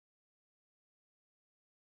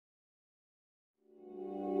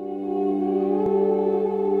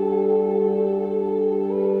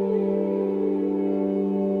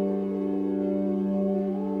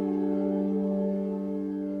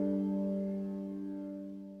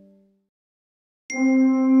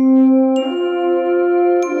I'm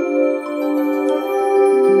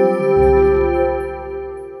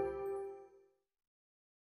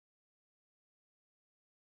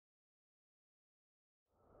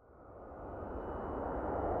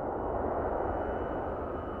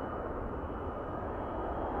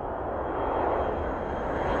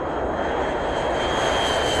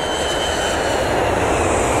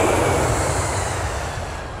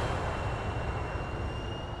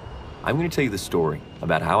going to tell you the story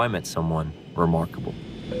about how I met someone remarkable.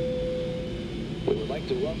 We would like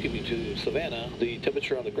to welcome you to Savannah. The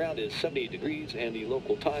temperature on the ground is 78 degrees and the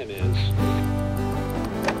local time is...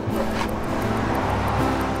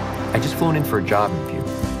 I just flown in for a job interview.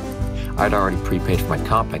 I'd already prepaid for my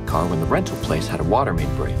compact car when the rental place had a water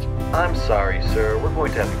main break. I'm sorry, sir. We're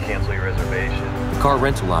going to have to cancel your reservation. The car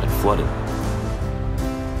rental lot had flooded.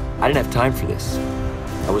 I didn't have time for this.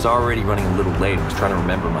 I was already running a little late and was trying to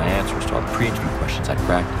remember my answers to all the pre-interview questions I'd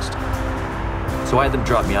practiced. So I had them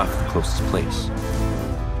drop me off at the closest place.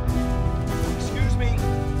 Excuse me.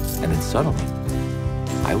 And then suddenly,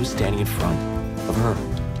 I was standing in front of her.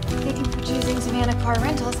 Thank you for choosing Savannah Car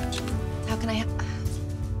Rentals. How can I help?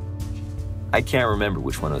 I can't remember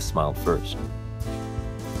which one of us smiled first.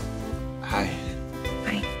 Hi.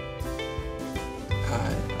 Hi.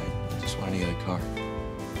 I just wanted to get a car.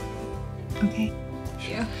 Okay.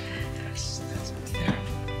 Yeah. That's yeah.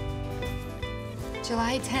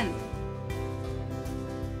 July 10th.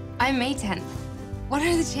 I'm May 10th. What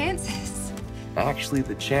are the chances? Actually,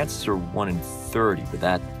 the chances are 1 in 30, but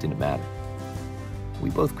that didn't matter. We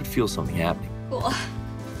both could feel something happening. Cool.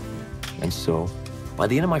 And so, by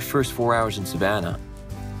the end of my first 4 hours in Savannah,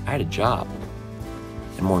 I had a job.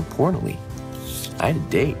 And more importantly, I had a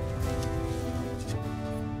date.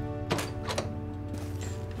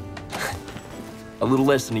 A little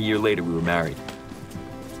less than a year later, we were married.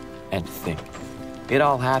 And to think, it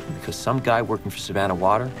all happened because some guy working for Savannah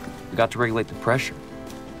Water forgot to regulate the pressure.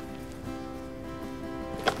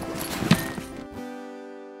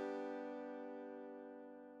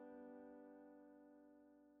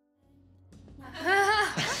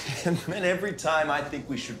 And then every time I think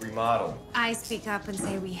we should remodel. I speak up and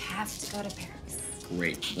say we have to go to Paris.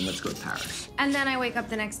 Great, then let's go to Paris. And then I wake up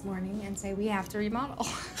the next morning and say we have to remodel.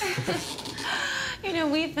 You know,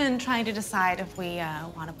 we've been trying to decide if we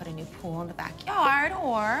want to put a new pool in the backyard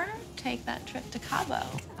or take that trip to Cabo.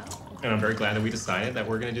 And I'm very glad that we decided that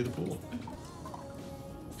we're going to do the pool.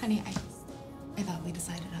 Honey, I thought we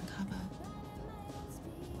decided on Cabo.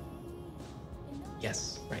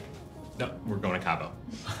 Yes, right. No, we're going to Cabo.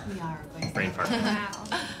 We are going Brain fart. Wow.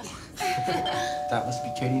 That must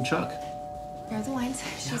be Katie and Chuck. Here are the wines.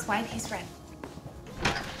 She's white, he's red.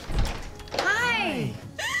 Hi!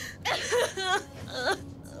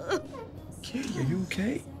 Katie, are you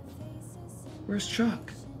okay? Where's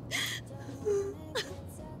Chuck?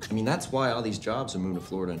 I mean, that's why all these jobs are moving to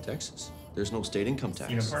Florida and Texas. There's no state income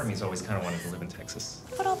tax. You know, part of me's always kind of wanted to live in Texas.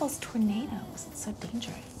 What about all those tornadoes? It's so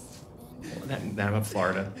dangerous. Well, that about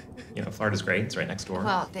Florida. You know, Florida's great. It's right next door.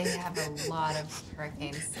 Well, they have a lot of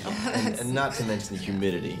hurricanes. So and not to mention the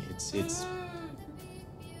humidity. It's.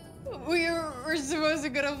 We were supposed to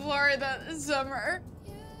go to Florida this summer.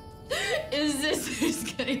 His sister's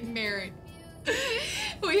getting married.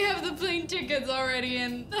 We have the plane tickets already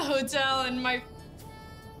in the hotel, and my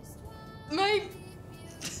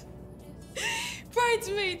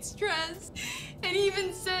bridesmaid's dress. And he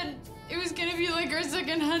even said it was gonna be like our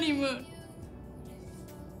second honeymoon.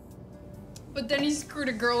 But then he screwed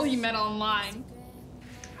a girl he met online.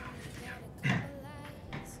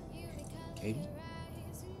 Katie,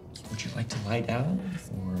 would you like to lie down,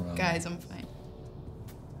 or? Guys, I'm fine.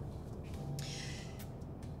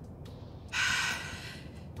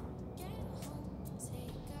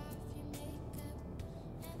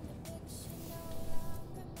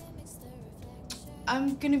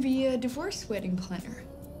 I'm gonna be a divorce wedding planner.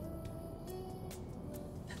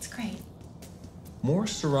 That's great. More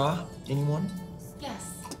Syrah? Anyone?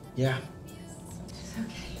 Yes. Yeah.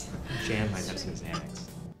 Okay. Jan might have some Xanax.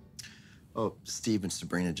 Oh, Steve and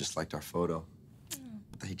Sabrina just liked our photo.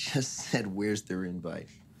 They just said, where's their invite?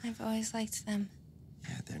 I've always liked them.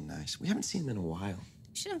 Yeah, they're nice. We haven't seen them in a while.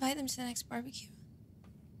 You should invite them to the next barbecue.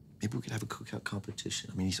 Maybe we could have a cookout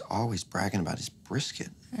competition. I mean, he's always bragging about his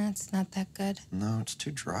brisket. That's not that good. No, it's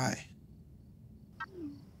too dry.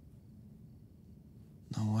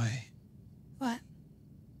 No way. What?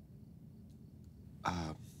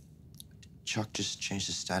 Chuck just changed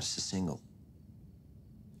his status to single.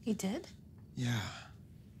 He did? Yeah.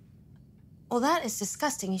 Well, that is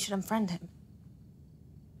disgusting. You should unfriend him.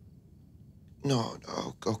 No,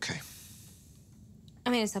 okay. I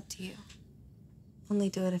mean, it's up to you. Only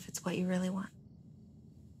do it if it's what you really want.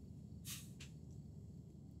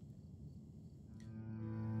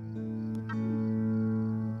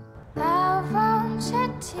 Love won't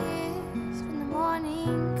shed tears when the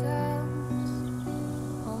morning comes.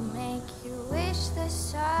 Will make you wish the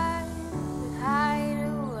sun would hide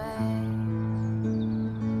away.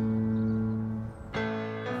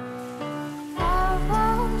 Love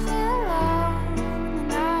won't feel alone when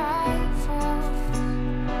the night falls.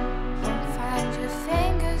 You'll find your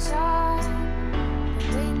fingers on the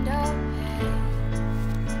window pane.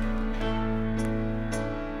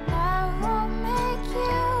 Love won't make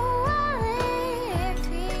you worry if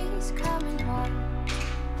he's coming home.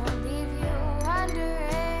 Won't leave you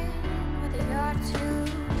wondering whether you're to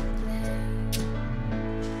blame.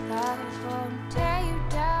 Love won't tear you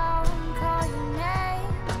down, call your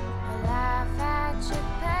name, or laugh at your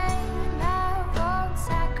pain. Love won't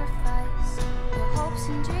sacrifice your hopes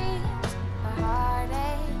and dreams, or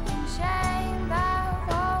heartache and shame. Love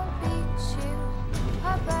won't beat you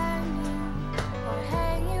or burn you or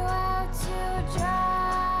hang you out to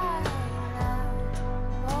dry. Love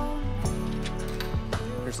won't leave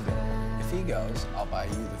Here's the deal. If he goes, I'll buy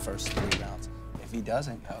you the first 3 rounds. If he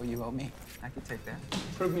doesn't go, you owe me. I can take that.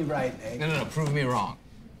 Prove me right, Nate. No, prove me wrong.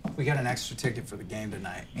 We got an extra ticket for the game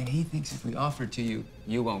tonight. And he thinks if we offer it to you,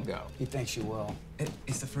 you won't go. He thinks you will.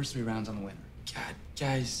 It's the first 3 rounds on the winner. God,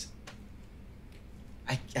 guys.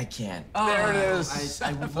 I can't. There it is.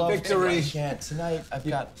 I would love Victory. To. I can't. Tonight, I've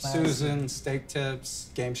got plans. Susan, steak tips,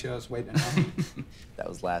 game shows waiting at home. That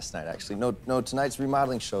was last night, actually. No, tonight's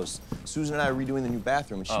remodeling shows. Susan and I are redoing the new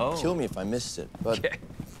bathroom, and she'd kill me if I missed it. But Okay.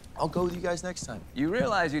 I'll go with you guys next time. You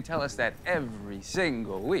realize you tell us that every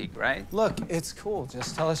single week, right? Look, it's cool.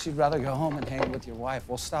 Just tell us you'd rather go home and hang with your wife.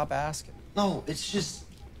 We'll stop asking. No, it's just,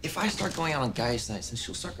 if I start going out on guys' nights, then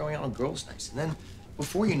she'll start going out on girls' nights. And then,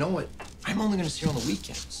 before you know it, I'm only gonna see her on the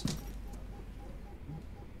weekends.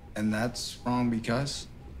 And that's wrong because?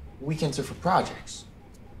 Weekends are for projects.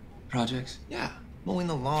 Projects? Yeah, mowing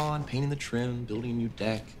the lawn, painting the trim, building a new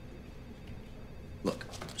deck. Look,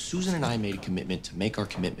 Susan and I made a commitment to make our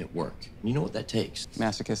commitment work. And you know what that takes?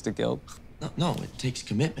 Masochistic guilt. No, it takes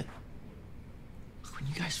commitment. When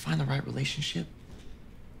you guys find the right relationship,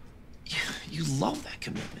 you love that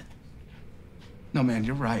commitment. No, man,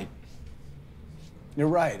 you're right. You're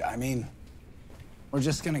right. I mean, we're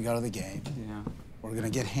just gonna go to the game. Yeah. We're gonna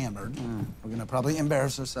get hammered. We're gonna probably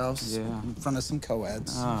embarrass ourselves in front of some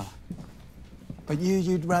co-eds. But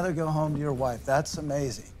you'd rather go home to your wife. That's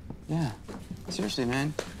amazing. Yeah. Seriously,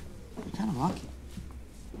 man. You're kind of lucky.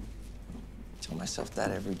 I tell myself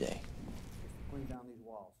that every day.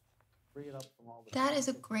 That is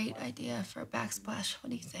a great idea for a backsplash. What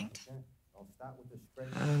do you think?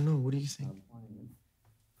 I don't know. What do you think?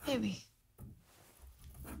 Maybe.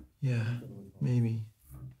 Yeah, maybe.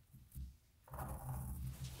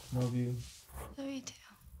 Love you. Love you too.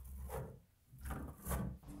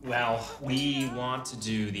 Well, we want to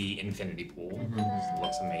do the infinity pool. It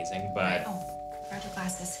looks amazing, but... Oh, grab your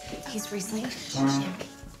glasses. He's Riesling.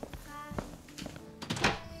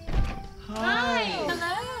 Hi.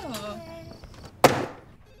 Hello.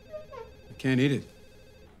 I can't eat it.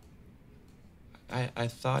 I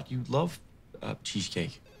thought you loved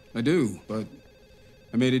cheesecake. I do, but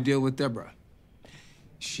I made a deal with Deborah.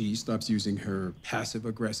 She stops using her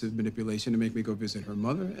passive-aggressive manipulation to make me go visit her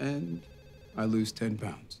mother, and I lose 10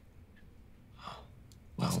 pounds.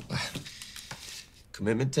 Well,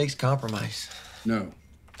 commitment takes compromise. No,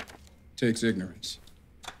 takes ignorance.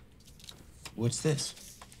 What's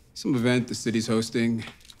this? Some event the city's hosting.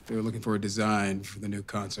 They were looking for a design for the new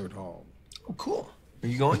concert hall. Oh, cool. Are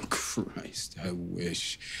you going? Christ, I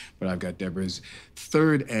wish. But I've got Deborah's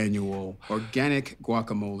 3rd annual organic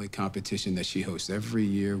guacamole competition that she hosts every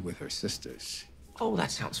year with her sisters. Oh,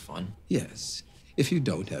 that sounds fun. Yes, if you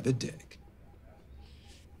don't have a dick.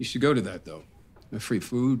 You should go to that, though. Free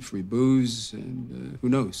food, free booze, and who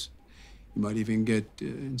knows? You might even get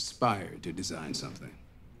inspired to design something.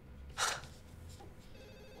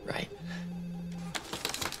 Right.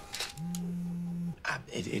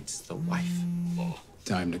 It's the wife. Oh.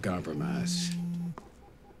 Time to compromise.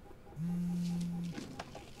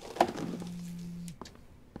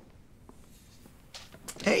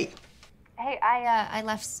 Hey. Hey, I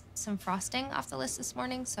left some frosting off the list this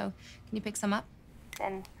morning, so can you pick some up?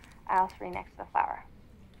 Then aisle 3 next to the flower.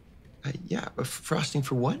 Yeah, frosting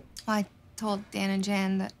for what? Well, I told Dan and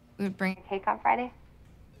Jan that we would bring Cake on Friday?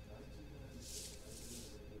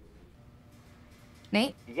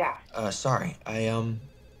 Nate? Yeah. Sorry.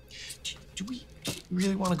 Do we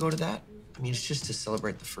really want to go to that? I mean, it's just to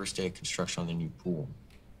celebrate the first day of construction on the new pool.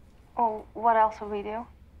 Oh, what else would we do?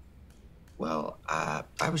 Well,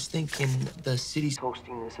 I was thinking the city's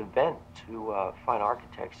hosting this event to find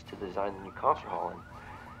architects to design the new concert hall, and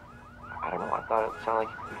I don't know, I thought it sounded like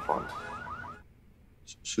it could be fun.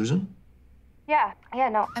 Susan? Yeah,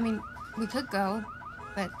 no. I mean, we could go,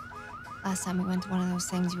 but last time we went to one of those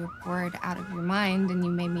things, you were bored out of your mind, and you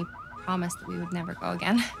made me promise that we would never go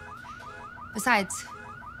again. Besides,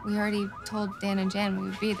 we already told Dan and Jan we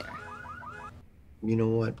would be there. You know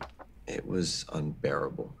what? It was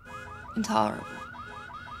unbearable. Intolerable.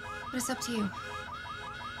 But it's up to you.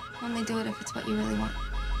 Only do it if it's what you really want.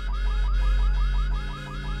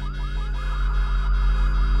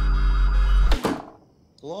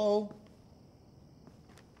 Hello?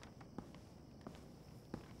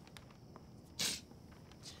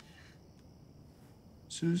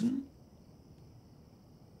 Susan?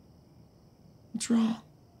 What's wrong?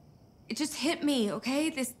 It just hit me, okay?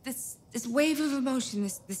 This wave of emotion,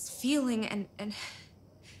 this feeling, and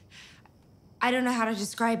I don't know how to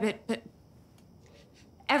describe it, but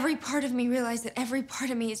every part of me realized that every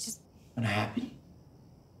part of me is just unhappy?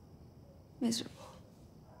 Miserable.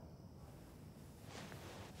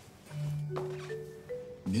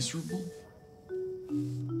 Miserable?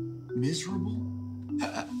 Miserable?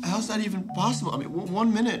 How's that even possible? I mean,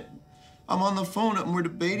 1 minute I'm on the phone and we're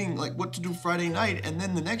debating like what to do Friday night, and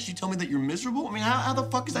then the next you tell me that you're miserable? I mean, how the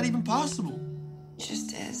fuck is that even possible? It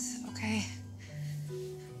just is, okay?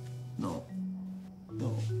 No.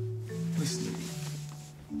 Listen to me.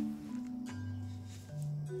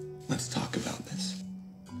 Let's talk about this.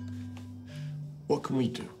 What can we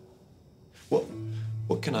do?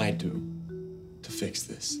 What can I do to fix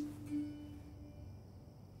this?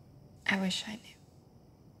 I wish I knew.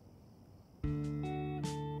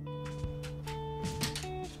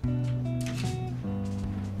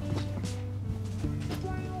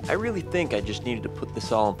 I really think I just needed to put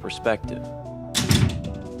this all in perspective.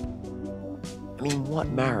 I mean, what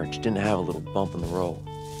marriage didn't have a little bump in the road?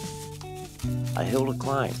 A hill to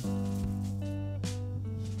climb.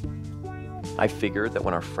 I figured that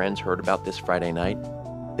when our friends heard about this Friday night,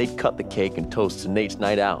 they'd cut the cake and toast to Nate's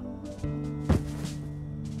night out.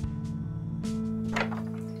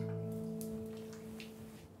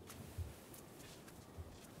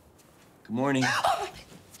 Good morning.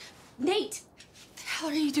 Nate! What the hell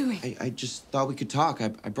are you doing? I just thought we could talk. I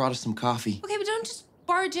brought us some coffee. Okay, but don't just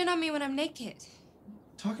barge in on me when I'm naked.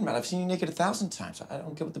 Talking about? I've seen you naked 1,000 times. I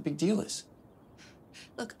don't get what the big deal is.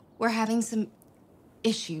 Look, we're having some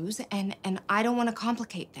issues, and I don't want to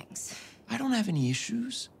complicate things. I don't have any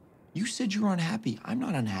issues. You said you were unhappy. I'm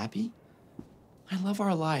not unhappy. I love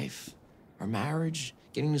our life, our marriage,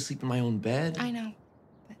 getting to sleep in my own bed. I know,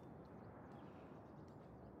 but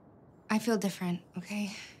I feel different,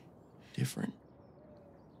 okay? Different?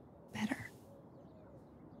 Better.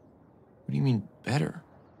 What do you mean, better?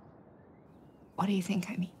 What do you think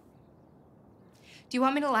I mean? Do you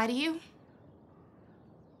want me to lie to you?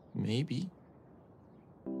 Maybe.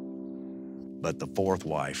 But the fourth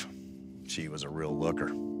wife, she was a real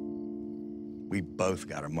looker. We both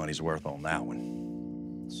got our money's worth on that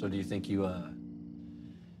one. So do you think you,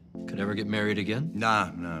 could ever get married again? Nah,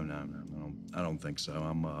 no. I don't think so.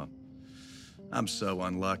 I'm so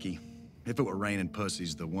unlucky. If it were raining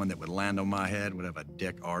pussies, the one that would land on my head would have a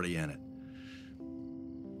dick already in it.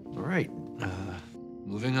 All right,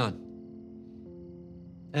 moving on.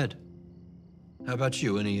 Ed, how about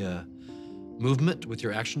you? Any, movement with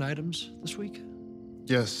your action items this week?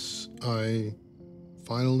 Yes, I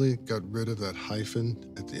finally got rid of that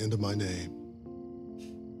hyphen at the end of my name.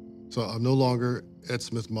 So I'm no longer Ed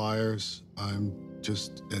Smith Myers, I'm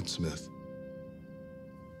just Ed Smith.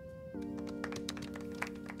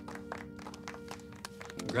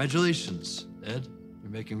 Congratulations, Ed.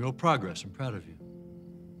 You're making real progress. I'm proud of you.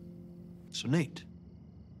 So, Nate,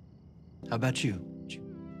 how about you? Would you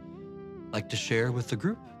like to share with the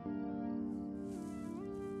group?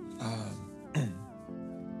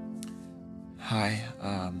 Hi,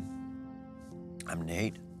 I'm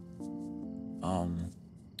Nate.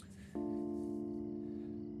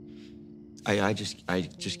 I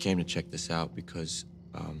just came to check this out because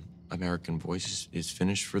American Voice is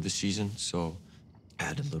finished for the season, so I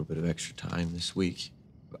had a little bit of extra time this week.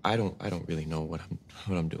 I don't really know what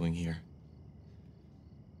I'm doing here.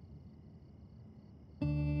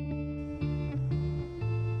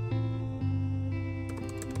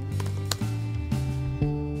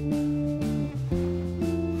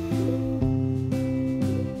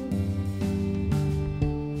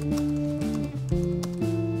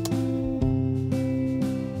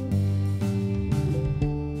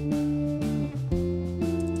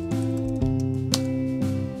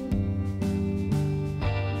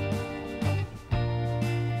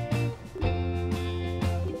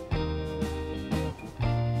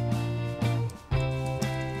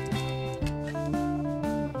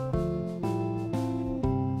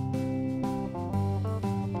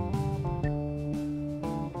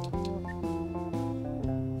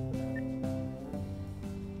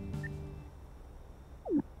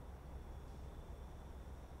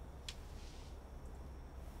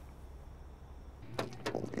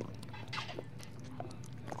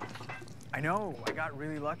 know. I got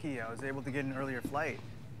really lucky. I was able to get an earlier flight.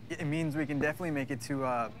 It means we can definitely make it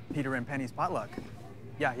to Peter and Penny's potluck.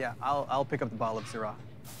 Yeah. I'll pick up the bottle of Syrah.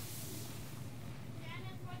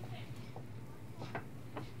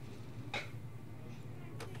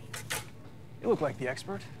 You look like the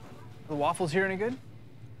expert. Are the waffles here any good?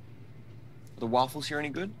 Are the waffles here any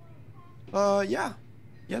good? Yeah.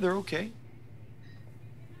 Yeah, they're okay.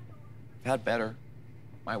 I've had better.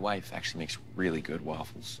 My wife actually makes really good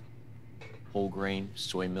waffles. Whole grain,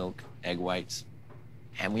 soy milk, egg whites.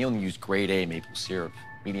 And we only use grade A maple syrup,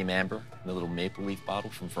 medium amber, in a little maple leaf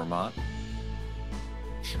bottle from Vermont.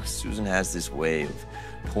 You know, Susan has this way of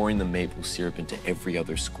pouring the maple syrup into every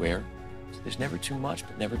other square. So there's never too much,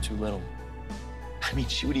 but never too little. I mean,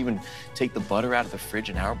 she would even take the butter out of the fridge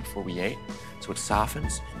an hour before we ate, so it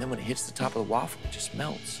softens, and then when it hits the top of the waffle, it just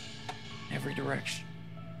melts in every direction.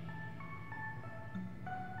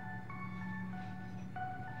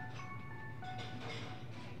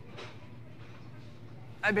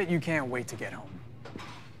 I bet you can't wait to get home.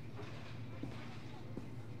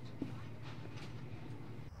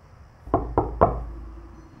 You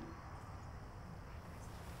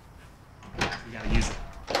gotta use it.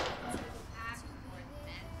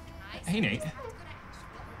 Hey, Nate.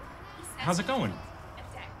 How's it going?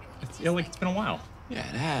 I feel like it's been a while. Yeah,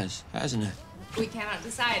 it has, hasn't it? We cannot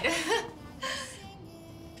decide.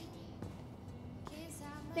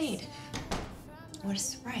 Nate, what a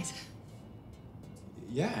surprise.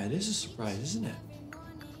 Yeah, it is a surprise, isn't it?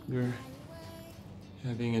 We're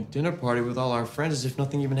having a dinner party with all our friends as if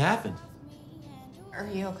nothing even happened. Are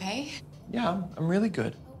you okay? Yeah, I'm really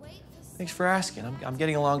good. Thanks for asking. I'm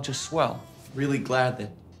getting along just swell. Really glad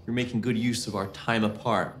that you're making good use of our time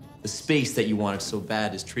apart. The space that you wanted so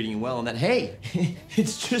bad is treating you well, and that, hey,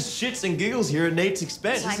 it's just shits and giggles here at Nate's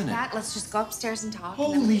expense, Like isn't it? that, let's just go upstairs and talk.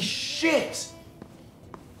 Holy shit!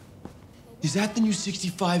 Is that the new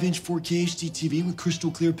 65-inch 4K HD TV with crystal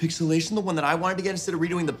clear pixelation, the one that I wanted to get instead of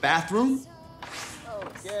redoing the bathroom?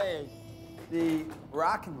 Okay, the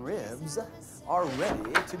rockin' ribs are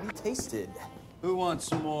ready to be tasted. Who wants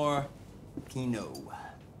some more Pinot?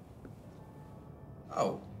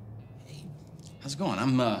 Oh, hey, how's it going?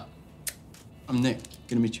 I'm Nick.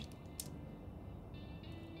 Good to meet you.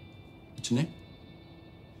 What's your name?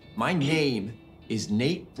 My name is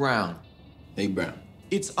Nate Brown. Nate Brown.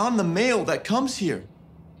 It's on the mail that comes here.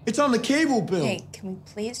 It's on the cable bill. Hey, can we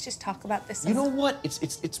please just talk about this? You know what?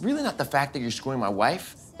 It's really not the fact that you're screwing my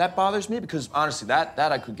wife that bothers me, because honestly, that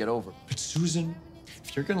I could get over. But Susan,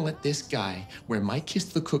 if you're gonna let this guy wear my Kiss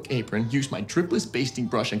the Cook apron, use my dripless basting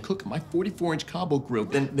brush, and cook my 44-inch Cabo grill,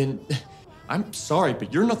 then I'm sorry,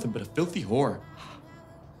 but you're nothing but a filthy whore.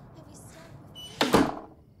 I'm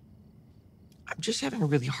just having a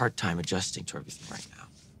really hard time adjusting to everything right now.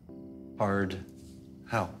 Hard?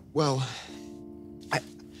 How? Well, I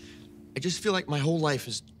just feel like my whole life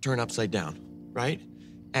is turned upside down, right?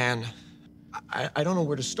 And I don't know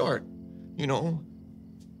where to start, you know?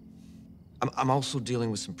 I'm also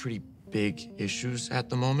dealing with some pretty big issues at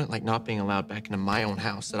the moment, like not being allowed back into my own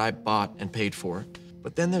house that I bought and paid for.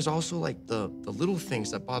 But then there's also like the little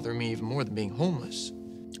things that bother me even more than being homeless.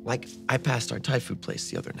 Like I passed our Thai food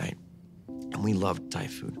place the other night, and we loved Thai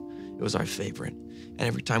food. It was our favorite. And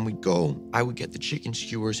every time we'd go, I would get the chicken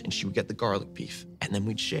skewers and she would get the garlic beef, and then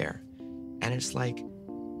we'd share. And it's like,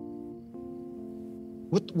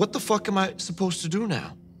 what the fuck am I supposed to do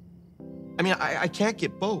now? I mean, I can't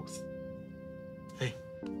get both. Hey,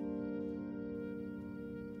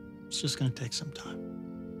 it's just gonna take some time.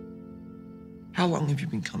 How long have you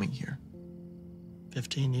been coming here?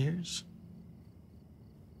 15 years.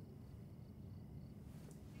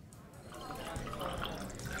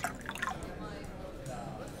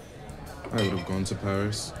 I would have gone to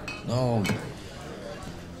Paris. No.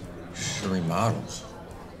 Sure models.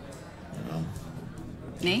 You know.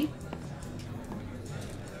 Nate?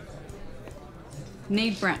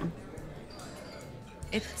 Nate Brown.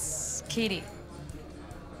 It's Katie.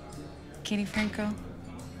 Katie Franco.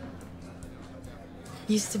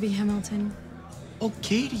 Used to be Hamilton. Oh,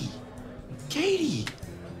 Katie. Katie.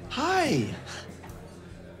 Hi.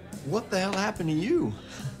 What the hell happened to you?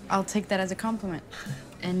 I'll take that as a compliment.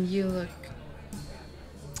 And you look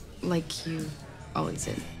like you always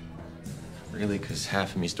did. Really, because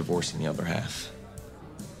half of me's divorcing the other half.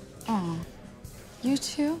 Oh, you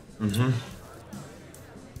too? Mm-hmm.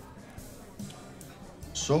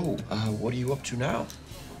 So, what are you up to now?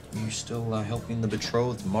 Are you still helping the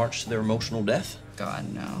betrothed march to their emotional death?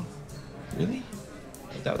 God, no. Really?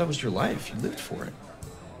 That was your life. You lived for it.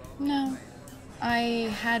 No.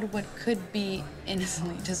 I had what could be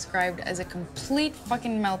innocently described as a complete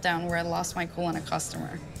fucking meltdown where I lost my cool on a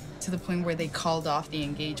customer. to the point where they called off the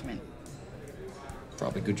engagement.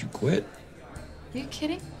 Probably good you quit. Are you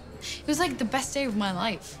kidding? It was like the best day of my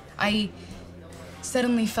life. I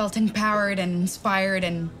suddenly felt empowered and inspired,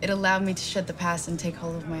 and it allowed me to shed the past and take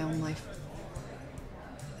hold of my own life.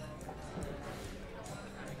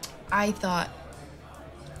 I thought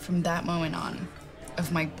from that moment on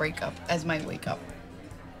of my breakup as my wake up,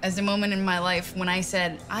 as a moment in my life when I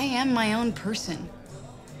said, I am my own person.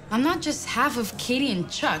 I'm not just half of Katie and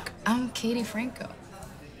Chuck, I'm Katie Franco.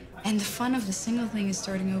 And the fun of the single thing is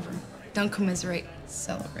starting over. Don't commiserate,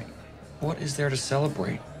 celebrate. What is there to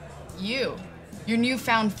celebrate? You, your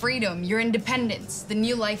newfound freedom, your independence, the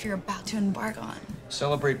new life you're about to embark on.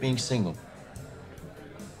 Celebrate being single.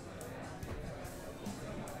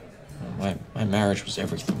 My marriage was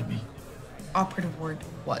everything to me. Operative word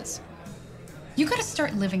was. You gotta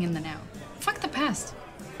start living in the now. Fuck the past.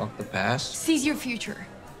 Fuck the past. Seize your future.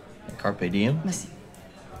 Carpe diem. Listen,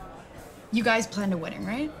 you guys planned a wedding,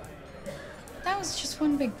 right? That was just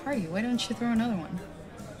one big party. Why don't you throw another one?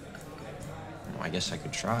 Well, I guess I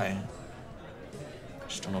could try. I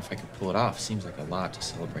just don't know if I could pull it off. Seems like a lot to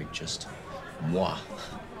celebrate just moi.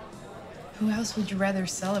 Who else would you rather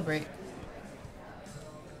celebrate?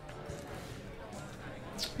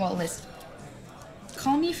 Well, listen.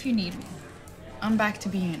 Call me if you need me. I'm back to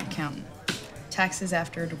being an accountant. Taxes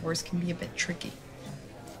after a divorce can be a bit tricky.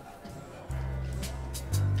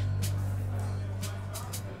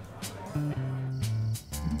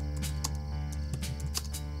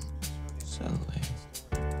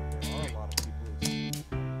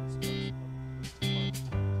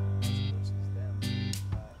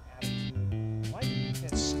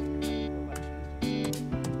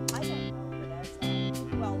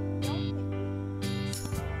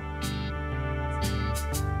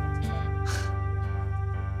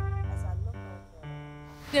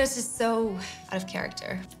 You know, it's just so out of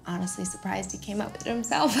character. Honestly surprised he came up with it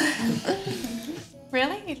himself.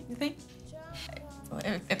 Really? You think?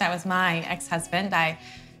 If that was my ex-husband, I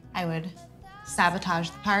would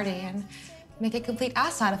sabotage the party and make a complete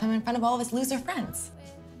ass out of him in front of all of his loser friends.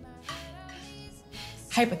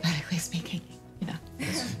 Hypothetically speaking, you know.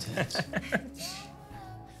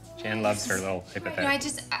 Jan loves her little You know,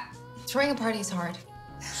 hypothetical. throwing a party is hard.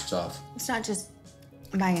 It's tough. It's not just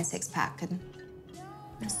buying a six-pack and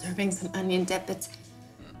serving some onion dip. It's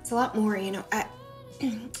a lot more, you know. I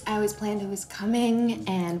always planned who was coming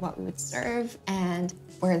and what we would serve and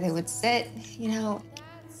where they would sit, you know.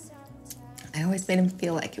 I always made him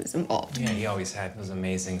feel like he was involved. Yeah, he always had those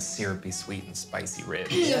amazing syrupy, sweet, and spicy ribs.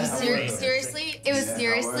 It was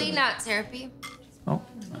seriously not syrupy. Oh,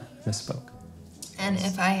 misspoke. And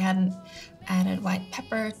if I hadn't added white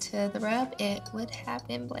pepper to the rub, it would have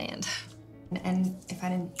been bland. And if I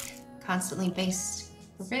didn't constantly baste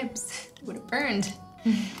the ribs, it would have burned.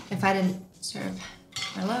 If I didn't serve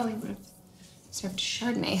Merlot, we would have served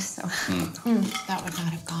Chardonnay, so that would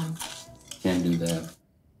not have gone. Can't do that.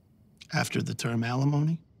 After the term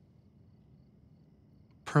alimony,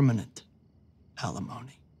 permanent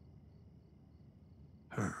alimony.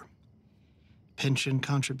 Her pension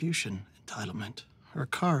contribution entitlement, her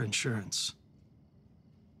car insurance,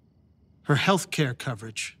 her health care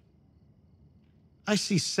coverage. I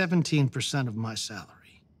see 17% of my salary.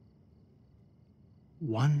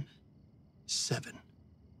 17.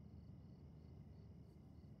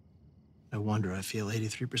 No wonder I feel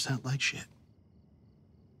 83% like shit.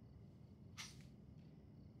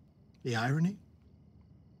 The irony?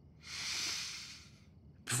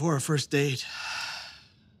 Before our first date,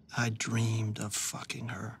 I dreamed of fucking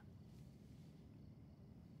her.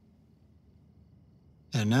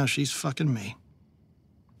 And now she's fucking me.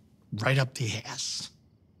 Right up the ass.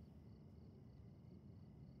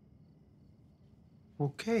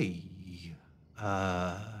 Okay.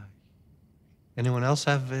 Anyone else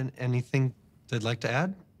have anything they'd like to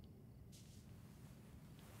add?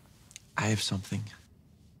 I have something.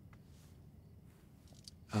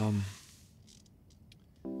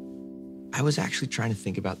 I was actually trying to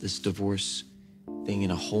think about this divorce thing in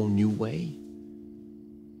a whole new way.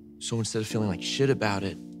 So instead of feeling like shit about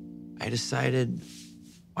it, I decided,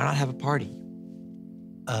 why not have a party?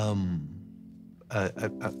 I'm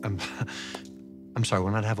sorry,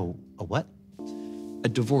 why not have a what? A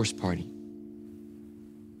divorce party.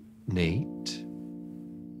 Nate,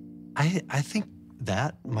 I think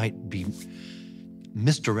that might be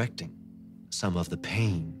misdirecting some of the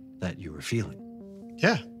pain that you were feeling.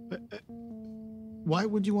 Yeah. Why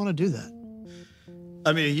would you want to do that?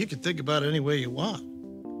 I mean, you can think about it any way you want,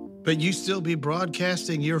 but you still be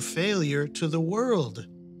broadcasting your failure to the world.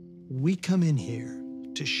 We come in here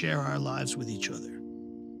to share our lives with each other,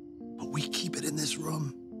 but we keep it in this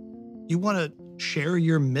room. You want to share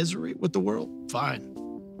your misery with the world? Fine.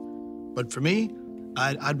 But for me,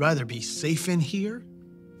 I'd rather be safe in here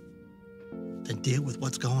than deal with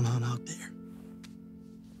what's going on out there.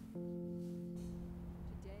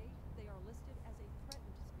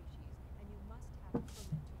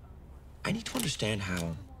 I need to understand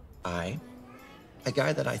how a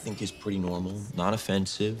guy that I think is pretty normal,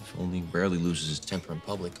 non-offensive, only rarely loses his temper in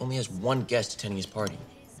public, only has one guest attending his party.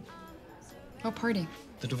 What party?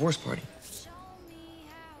 The divorce party.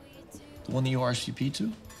 The one that you RSVP'd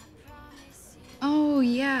to? Oh,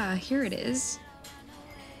 yeah, here it is.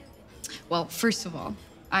 Well, first of all,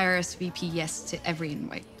 I RSVP yes to every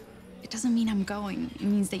invite. It doesn't mean I'm going. It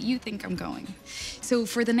means that you think I'm going. So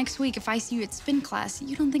for the next week, if I see you at spin class,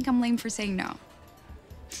 you don't think I'm lame for saying no.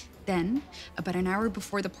 Then, about an hour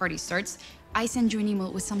before the party starts, I send you an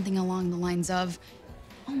email with something along the lines of,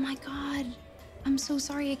 "Oh my God, I'm so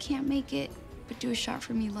sorry I can't make it, but do a shot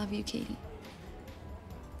for me, love you, Katie."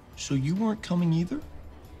 So you weren't coming either?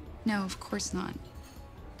 No, of course not.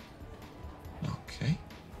 Okay.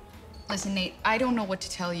 Listen, Nate, I don't know what to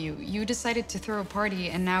tell you. You decided to throw a party,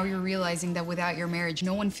 and now you're realizing that without your marriage,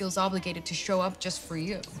 no one feels obligated to show up just for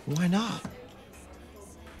you. Why not?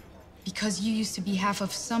 Because you used to be half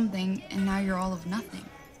of something, and now you're all of nothing.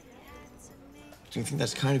 Do you think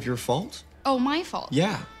that's kind of your fault? Oh, my fault?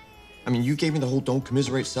 Yeah. I mean, you gave me the whole don't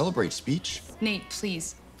commiserate, celebrate speech. Nate,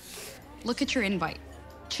 please. Look at your invite.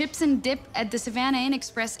 Chips and dip at the Savannah Inn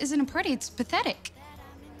Express isn't a party, it's pathetic.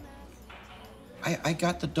 I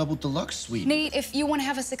got the double deluxe suite. Nate, if you want to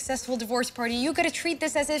have a successful divorce party, you gotta treat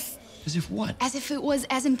this as if... As if what? As if it was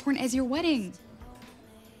as important as your wedding.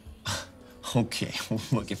 Okay,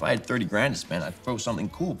 look, if I had 30 grand to spend, I'd throw something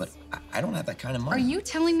cool, but I don't have that kind of money. Are you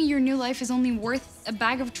telling me your new life is only worth a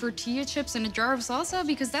bag of tortilla chips and a jar of salsa?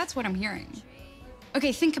 Because that's what I'm hearing.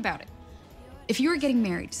 Okay, think about it. If you were getting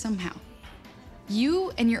married somehow,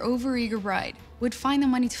 you and your overeager bride would find the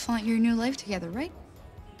money to flaunt your new life together, right?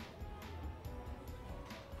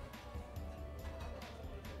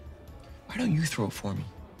 Why don't you throw it for me?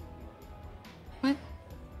 What?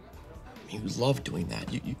 I mean, you love doing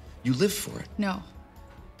that. You live for it. No.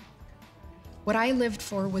 What I lived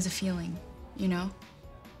for was a feeling, you know?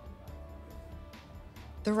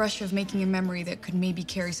 The rush of making a memory that could maybe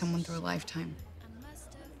carry someone through a lifetime.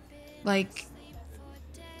 Like,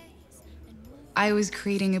 I was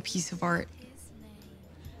creating a piece of art,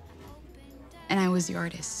 and I was the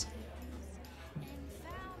artist.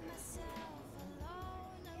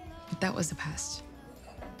 But that was the past.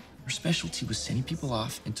 Your specialty was sending people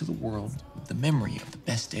off into the world with the memory of the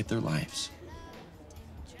best day of their lives.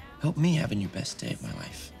 Help me have a new best day of my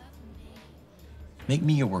life. Make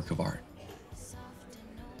me a work of art.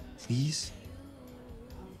 Please?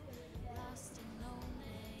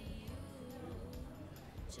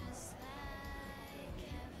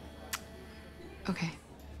 Okay.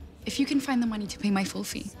 If you can find the money to pay my full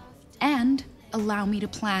fee, and allow me to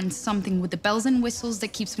plan something with the bells and whistles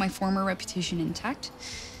that keeps my former reputation intact,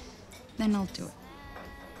 then I'll do it.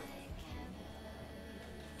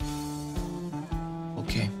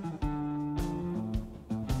 Okay.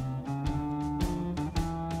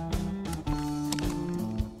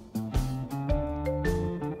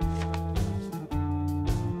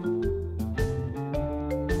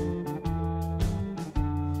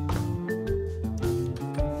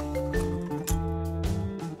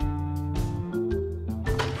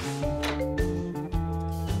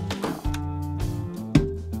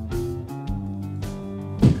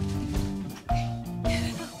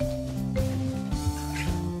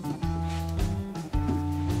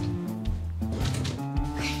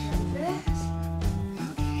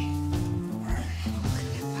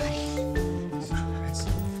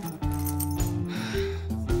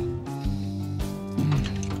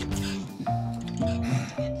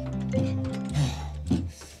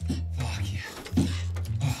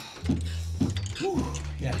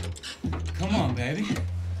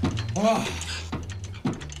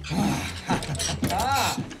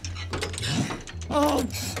 Oh,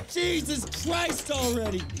 Jesus Christ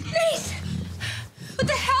already! Nate! What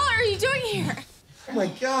the hell are you doing here? Oh my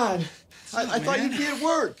God. I thought you'd be at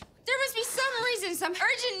work. There must be some reason, some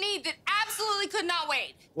urgent need that absolutely could not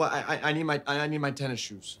wait. Well, I need my tennis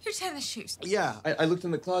shoes. Your tennis shoes. Yeah, I looked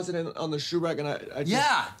in the closet and on the shoe rack and I just...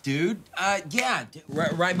 Yeah, dude.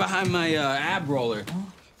 Right behind my ab roller.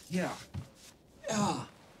 Yeah.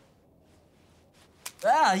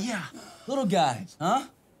 Yeah. Little guy, huh?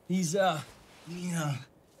 He's,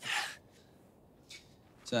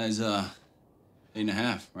 size,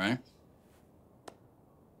 8.5, right?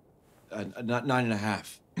 Not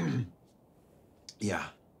 9.5. Yeah.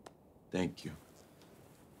 Thank you.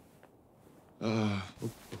 Okay.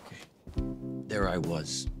 There I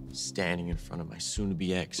was, standing in front of my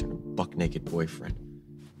soon-to-be ex and her buck-naked boyfriend.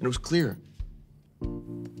 And it was clear.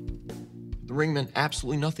 The ring meant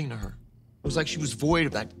absolutely nothing to her. It was like she was void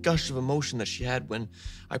of that gush of emotion that she had when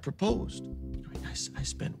I proposed. I mean, I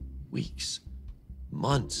spent weeks,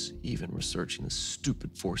 months even, researching the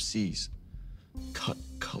stupid 4 Cs. Cut,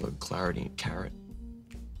 color, clarity, and carrot.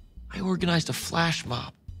 I organized a flash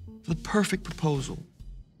mob for the perfect proposal.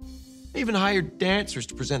 I even hired dancers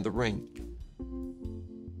to present the ring. I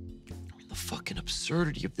mean, the fucking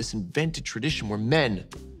absurdity of this invented tradition where men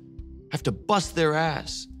have to bust their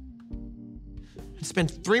ass and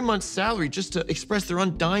spend 3 months' salary just to express their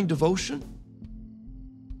undying devotion?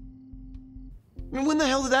 I mean, when the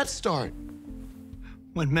hell did that start?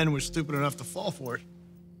 When men were stupid enough to fall for it.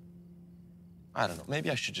 I don't know. Maybe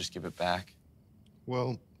I should just give it back.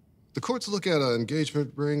 Well, the courts look at an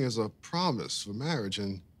engagement ring as a promise for marriage,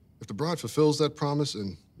 and if the bride fulfills that promise,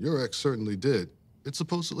 and your ex certainly did, it's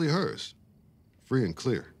supposedly hers. Free and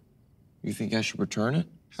clear. You think I should return it?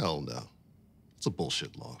 Hell no. It's a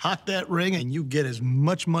bullshit law. Hawk that ring and you get as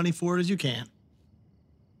much money for it as you can.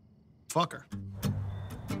 Fuck her.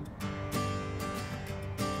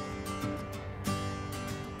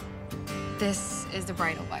 This is the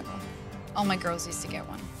bridal Bible. All my girls used to get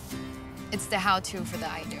one. It's the how-to for the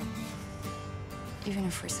I do. Even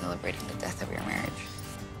if we're celebrating the death of your marriage.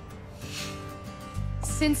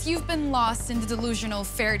 Since you've been lost in the delusional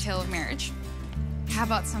fairy tale of marriage, how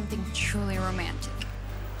about something truly romantic?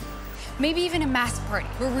 Maybe even a masked party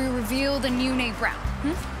where we reveal the new Nate Brown.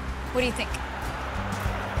 What do you think?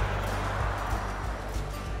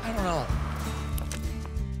 I don't know.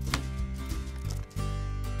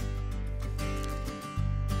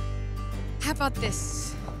 How about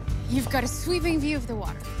this? You've got a sweeping view of the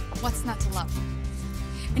water. What's not to love?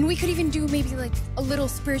 And we could even do maybe like a little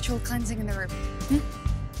spiritual cleansing in the river.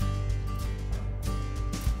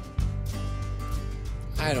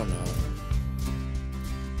 I don't know.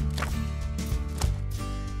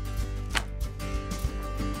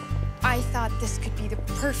 I thought this could be the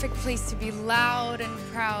perfect place to be loud and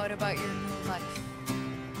proud about your new life.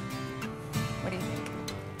 What do you think?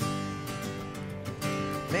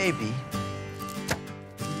 Maybe.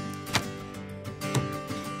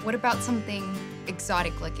 What about something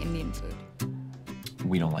exotic like Indian food?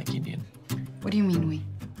 We don't like Indian. What do you mean we?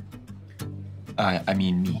 I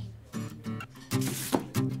mean me.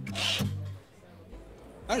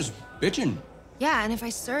 I was bitching. Yeah, and if I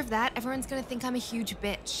serve that, everyone's gonna think I'm a huge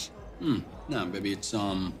bitch. No, baby, it's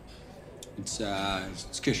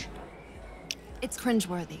kish. It's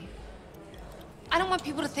cringeworthy. I don't want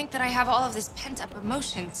people to think that I have all of this pent-up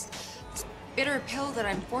emotions. This bitter pill that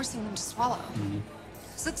I'm forcing them to swallow.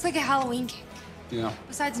 This looks like a Halloween cake. Yeah.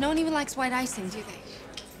 Besides, no one even likes white icing, do they?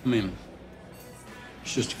 I mean,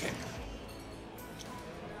 it's just a cake.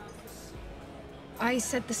 I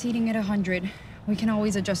set the seating at 100. We can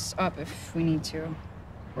always adjust up if we need to.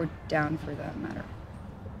 Or down, for that matter.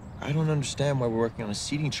 I don't understand why we're working on a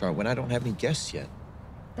seating chart when I don't have any guests yet.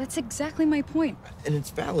 That's exactly my point. And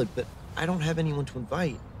it's valid, but I don't have anyone to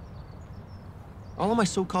invite. All of my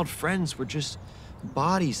so-called friends were just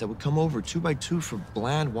bodies that would come over 2 by 2 for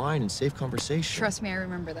bland wine and safe conversation. Trust me, I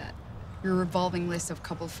remember that. Your revolving list of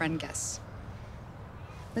couple friend guests.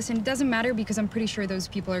 Listen, it doesn't matter because I'm pretty sure those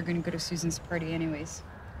people are gonna go to Susan's party anyways.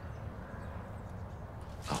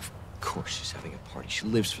 Oh, of course she's having a party. She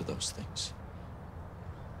lives for those things.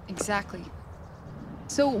 Exactly.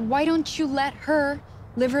 So why don't you let her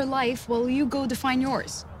live her life while you go define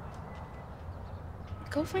yours?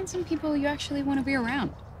 Go find some people you actually want to be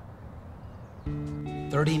around.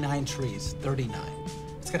 39 trees, 39.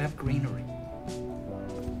 It's gotta have greenery.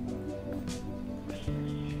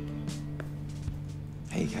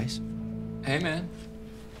 Hey, guys. Hey, man.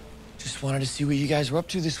 Just wanted to see what you guys were up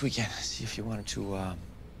to this weekend. See if you wanted to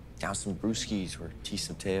down some brewskis or tease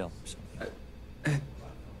some tail or something.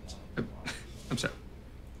 I'm sorry.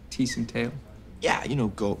 Tease some tail? Yeah, you know,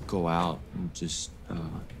 go out and just,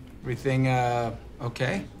 Everything,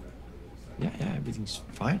 okay? Yeah, everything's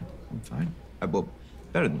fine. I'm fine. Well,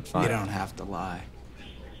 better than fine. You don't have to lie.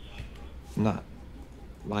 Not.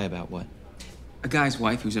 Lie about what? A guy's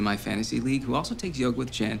wife who's in my fantasy league, who also takes yoga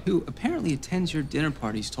with Jen, who apparently attends your dinner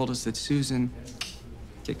parties, told us that Susan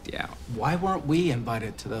kicked you out. Why weren't we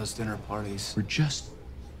invited to those dinner parties?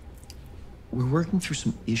 We're working through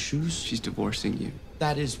some issues. She's divorcing you.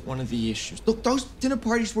 That is one of the issues. Look, those dinner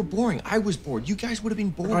parties were boring. I was bored. You guys would have been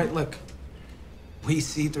bored. All right, look. We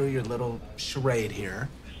see through your little charade here.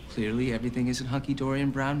 Clearly, everything isn't hunky-dory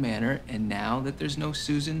in Brown Manor, and now that there's no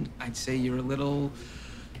Susan, I'd say you're a little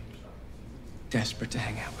desperate to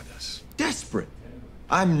hang out with us. Desperate.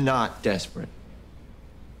 I'm not desperate.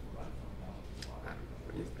 What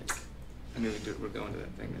do you think? I mean, we're going to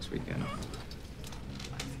that thing this weekend.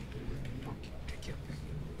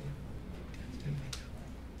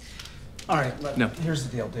 All right, No. Here's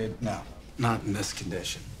the deal, dude. No, not in this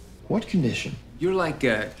condition. What condition? You're like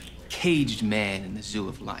a caged man in the zoo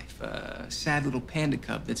of life, a sad little panda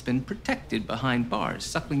cub that's been protected behind bars,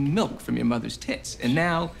 suckling milk from your mother's tits. And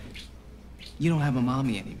now, you don't have a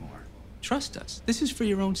mommy anymore. Trust us. This is for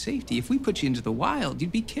your own safety. If we put you into the wild,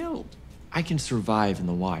 you'd be killed. I can survive in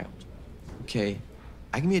the wild, okay?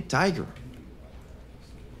 I can be a tiger.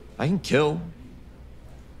 I can kill.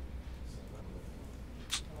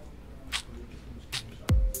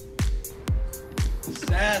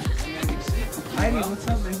 Sad. Heidi, what's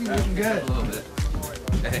up, baby? Looking good. A little bit.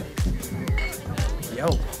 Hey. Yo.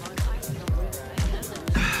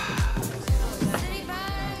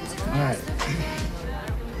 All right.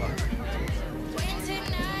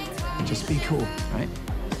 Just be cool, right?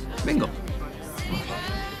 Bingo.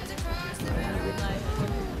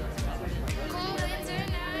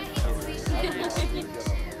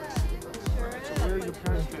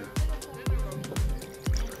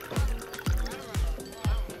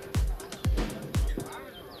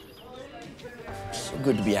 So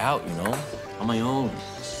good to be out, you know? On my own,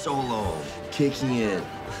 solo, kicking it.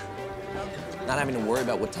 Not having to worry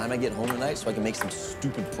about what time I get home tonight so I can make some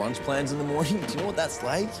stupid brunch plans in the morning. Do you know what that's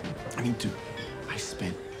like? I mean, dude, I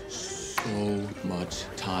spent so much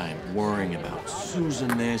time worrying about Susan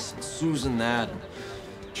this and Susan that, and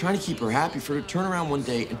trying to keep her happy for her to turn around one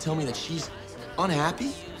day and tell me that she's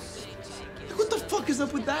unhappy? Like, what the fuck is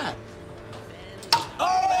up with that?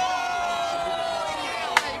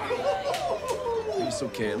 It's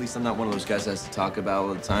okay. At least I'm not one of those guys that has to talk about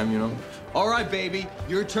all the time, you know? All right, baby,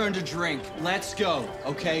 your turn to drink. Let's go,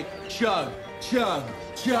 okay? Chug, chug,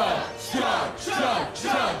 chug, chug, chug, chug,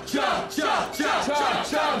 chug, chug, chug, chug,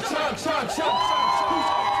 chug, chug, chug, chug.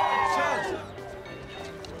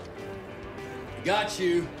 Got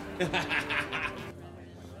you.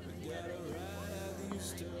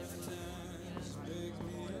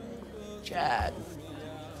 Chad.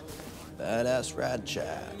 Badass rad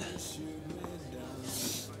Chad.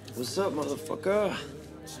 What's up, motherfucker?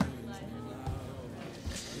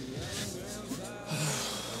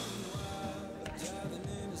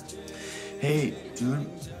 Hey, dude.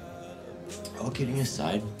 All kidding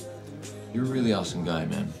aside, you're a really awesome guy,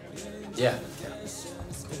 man. Yeah.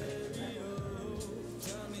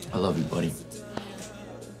 I love you, buddy.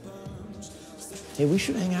 Hey, we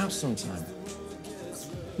should hang out sometime.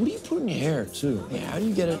 What do you put in your hair, too? Hey, how do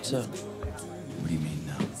you get it to... What do you mean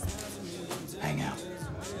now? Hang out.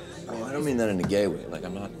 Well, I don't mean that in a gay way. Like,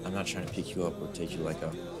 I'm not trying to pick you up or take you like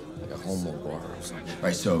a homo bar or something.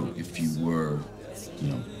 Right, so if you were,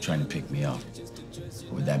 trying to pick me up,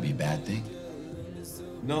 would that be a bad thing?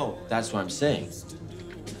 No, that's what I'm saying.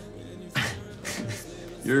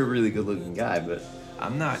 You're a really good-looking guy, but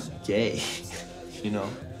I'm not gay, you know?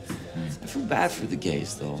 I feel bad for the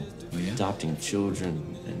gays, though. Oh, yeah? Adopting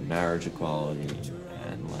children and marriage equality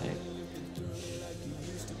and, like...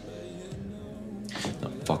 No,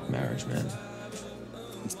 fuck marriage, man.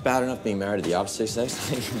 It's bad enough being married to the opposite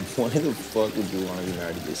sex. Like, why the fuck would you want to be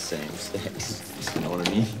married to the same sex? You know what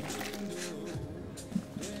I mean?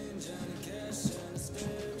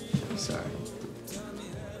 Sorry.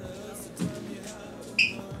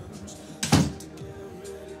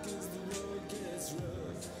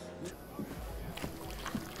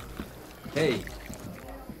 Hey.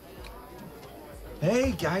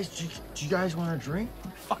 Hey, guys, do you guys want a drink?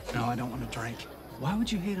 Fuck no, I don't want to drink. Why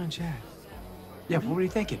would you hate on Chad? Yeah, what were you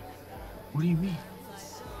thinking? What do you mean?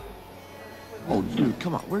 Oh, dude,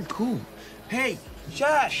 come on, we're cool. Hey,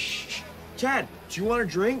 Chad! Shh. Chad, do you want a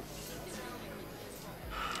drink?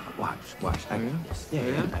 Watch.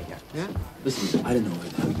 Yeah. I got this. Listen, I don't know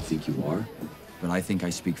how you think you are, but I think I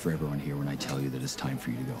speak for everyone here when I tell you that it's time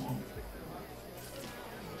for you to go home.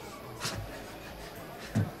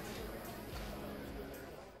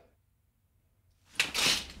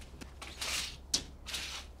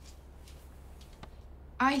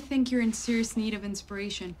 I think you're in serious need of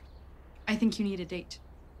inspiration. I think you need a date.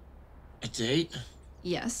 A date?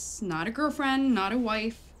 Yes, not a girlfriend, not a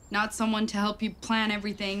wife, not someone to help you plan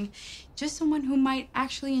everything. Just someone who might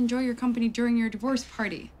actually enjoy your company during your divorce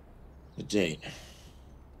party. A date.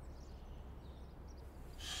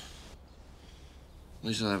 At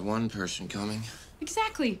least I'll have one person coming.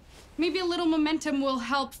 Exactly. Maybe a little momentum will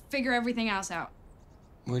help figure everything else out.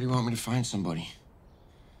 Where do you want me to find somebody?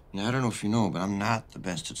 Now, I don't know if you know, but I'm not the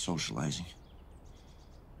best at socializing.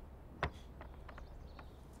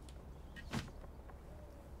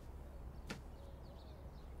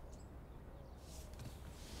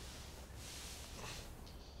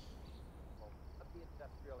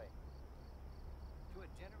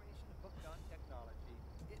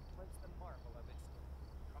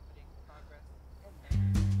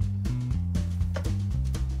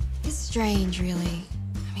 is strange, really.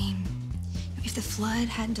 I mean, if the flood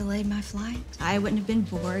hadn't delayed my flight, I wouldn't have been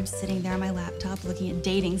bored sitting there on my laptop looking at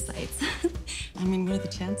dating sites. I mean, what are the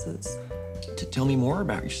chances? Tell me more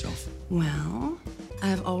about yourself. Well,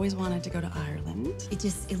 I've always wanted to go to Ireland.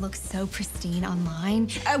 It looks so pristine online,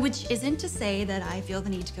 which isn't to say that I feel the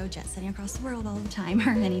need to go jet setting across the world all the time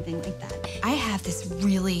or anything like that. I have this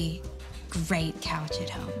really great couch at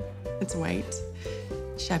home. It's white,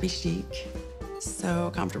 shabby chic,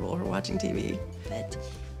 so comfortable for watching TV. But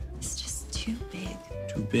it's just too big.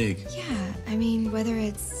 Too big? Yeah, I mean, whether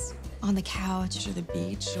it's on the couch or the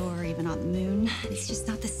beach or even on the moon, it's just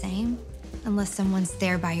not the same unless someone's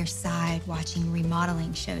there by your side watching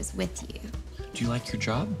remodeling shows with you. Do you like your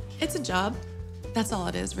job? It's a job. That's all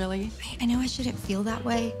it is, really. I know I shouldn't feel that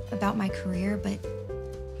way about my career, but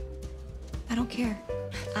I don't care.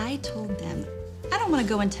 I told them I don't want to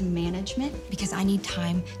go into management because I need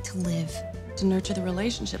time to live. To nurture the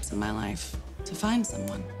relationships in my life, to find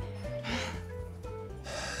someone.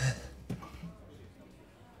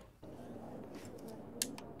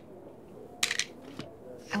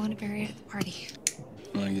 I want to bury it at the party.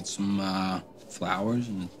 Want to get some flowers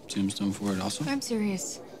and a tombstone for it also? I'm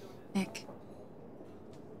serious, Nick.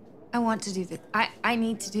 I want to do this. I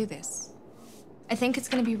need to do this. I think it's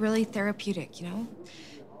going to be really therapeutic, you know?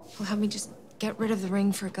 It'll help me just get rid of the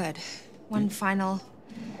ring for good. One final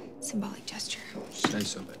symbolic gesture. Say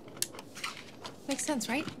so, babe. Makes sense,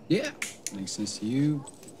 right? Yeah. Makes sense to you.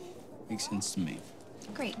 Makes sense to me.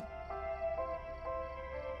 Great.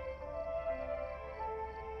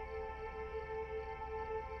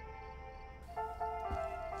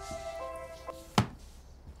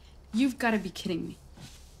 You've got to be kidding me.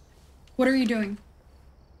 What are you doing?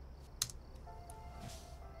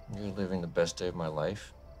 You're living the best day of my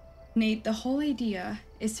life. Nate, the whole idea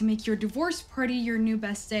is to make your divorce party your new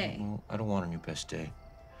best day. Well, I don't want a new best day.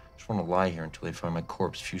 I just want to lie here until they find my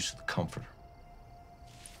corpse fused to the comforter.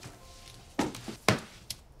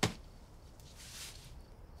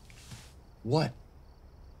 What?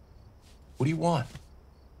 What do you want?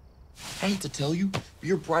 I hate to tell you, but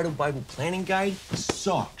your bridal Bible planning guide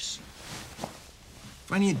sucks.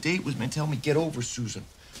 Finding a date was meant to help me get over Susan.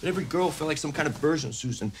 But every girl felt like some kind of version of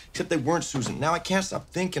Susan, except they weren't Susan. Now I can't stop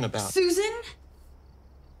thinking about Susan?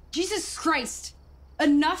 Jesus Christ.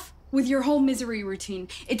 Enough with your whole misery routine.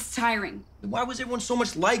 It's tiring. Why was everyone so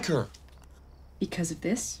much like her? Because of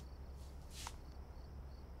this?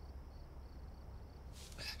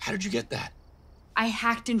 How did you get that? I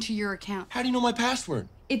hacked into your account. How do you know my password?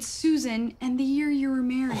 It's Susan and the year you were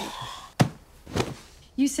married.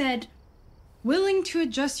 You said, willing to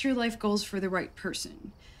adjust your life goals for the right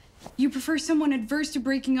person. You prefer someone adverse to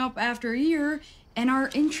breaking up after a year and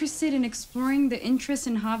are interested in exploring the interests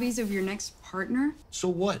and hobbies of your next partner. So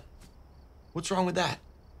what? What's wrong with that?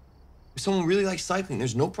 If someone really likes cycling,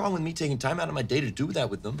 there's no problem with me taking time out of my day to do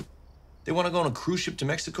that with them. They want to go on a cruise ship to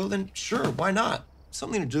Mexico, then sure, why not?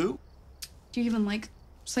 Something to do. Do you even like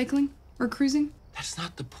cycling or cruising? That's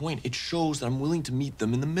not the point. It shows that I'm willing to meet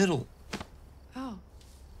them in the middle. Oh.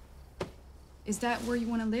 Is that where you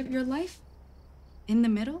want to live your life? In the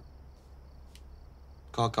middle?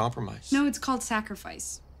 Called compromise. No, it's called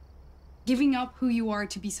sacrifice. Giving up who you are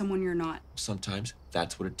to be someone you're not. Sometimes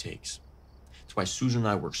that's what it takes. That's why Susan and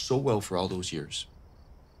I worked so well for all those years.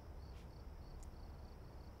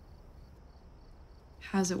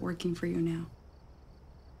 How's it working for you now?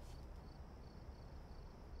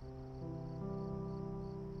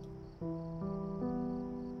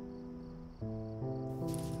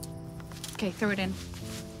 Okay, throw it in.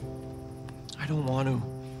 I don't want to.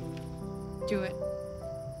 Do it.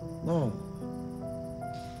 No.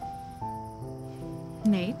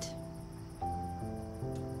 Nate?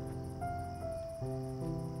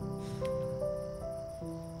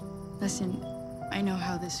 Listen, I know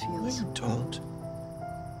how this feels. You don't.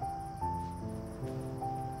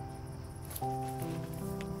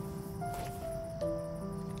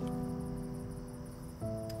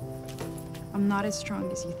 I'm not as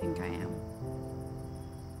strong as you think I am.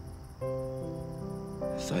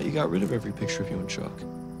 I thought you got rid of every picture of you and Chuck.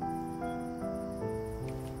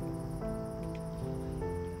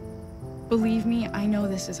 Believe me, I know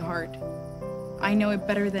this is hard. I know it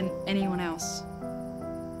better than anyone else.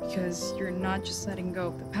 Because you're not just letting go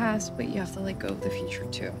of the past, but you have to let go of the future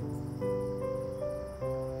too.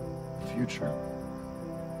 Future?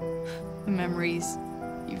 The memories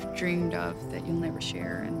you've dreamed of that you'll never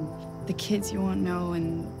share, and the kids you won't know,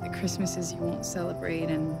 and the Christmases you won't celebrate,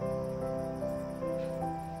 and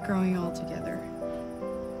growing all together.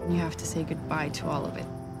 You have to say goodbye to all of it.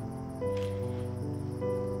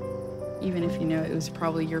 Even if you know it was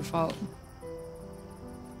probably your fault.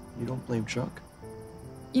 You don't blame Chuck?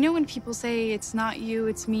 You know when people say it's not you,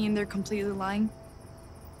 it's me, and they're completely lying?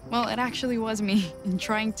 Well, it actually was me. In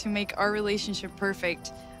trying to make our relationship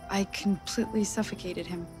perfect, I completely suffocated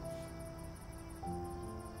him.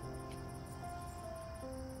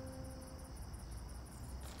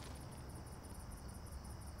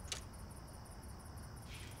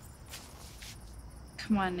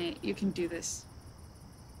 Come on, Nate, you can do this.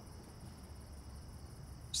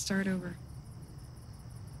 Start over.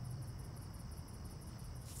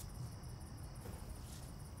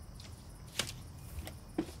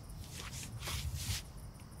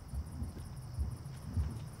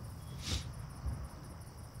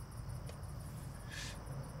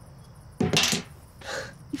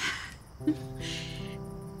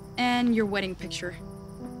 And your wedding picture.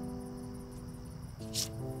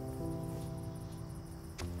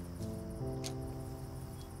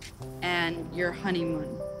 And your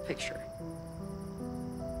honeymoon picture.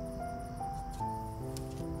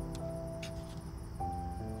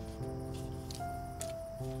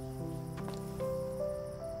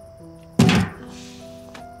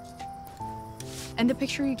 And the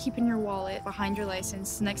picture you keep in your wallet behind your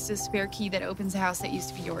license next to the spare key that opens the house that used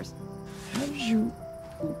to be yours. How did you...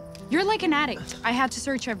 You're like an addict. I had to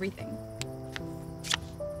search everything.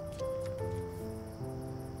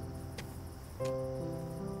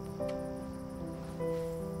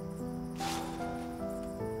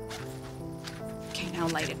 Okay, now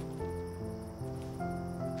light it.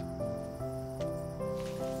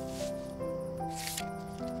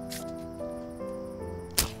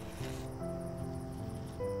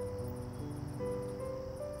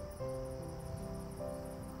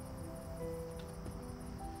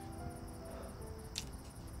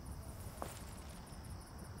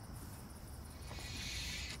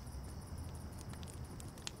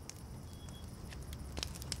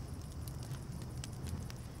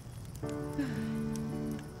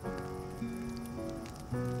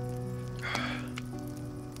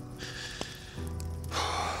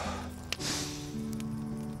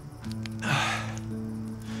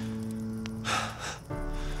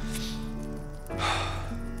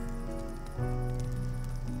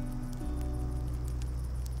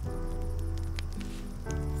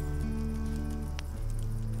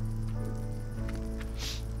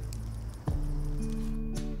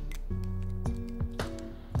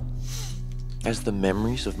 As the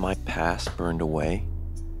memories of my past burned away,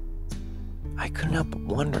 I couldn't help but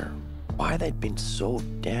wonder why they'd been so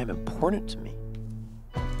damn important to me.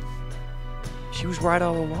 She was right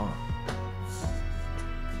all along.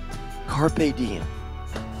 Carpe diem.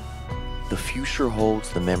 The future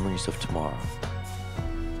holds the memories of tomorrow.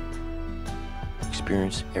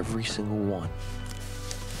 Experience every single one.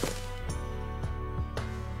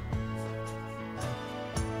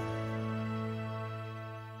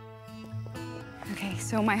 Okay,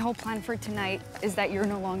 so my whole plan for tonight is that you're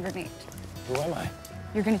no longer Nate. Who am I?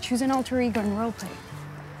 You're gonna choose an alter ego and roleplay.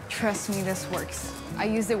 Trust me, this works. I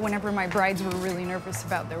used it whenever my brides were really nervous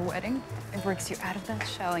about their wedding. It works you out of that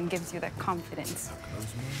shell and gives you that confidence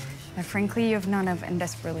that frankly you have none of and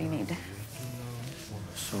desperately need.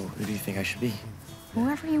 So who do you think I should be?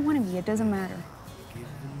 Whoever you want to be, it doesn't matter.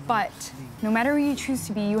 But no matter who you choose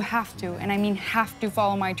to be, you have to, and I mean have to,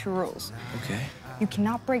 follow my 2 rules. Okay. You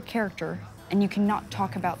cannot break character, and you cannot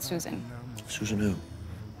talk about Susan. Susan who?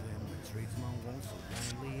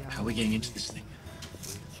 How are we getting into this thing?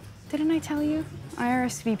 Didn't I tell you? I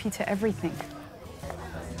RSVP to everything.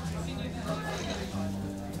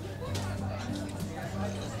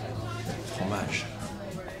 Fromage.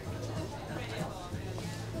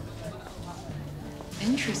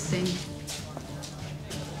 Interesting.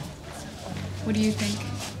 What do you think?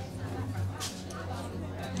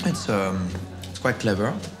 It's quite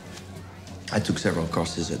clever. I took several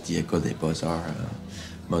courses at the École des Beaux-Arts,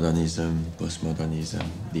 modernism, postmodernism,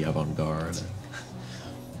 the avant-garde.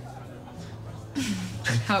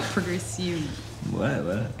 How progressive.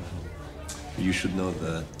 Ouais. You should know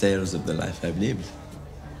the tales of the life I've lived.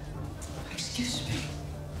 Excuse me.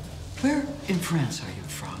 Where in France are you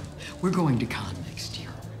from? We're going to Cannes next year.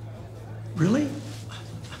 Really?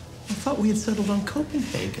 I thought we had settled on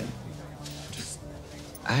Copenhagen.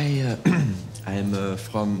 I'm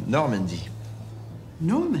from Normandy.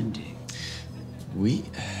 Normandy? Oui.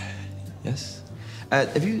 Yes.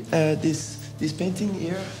 Have you this painting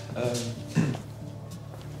here?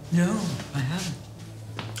 No, I haven't.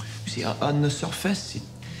 You see, on the surface,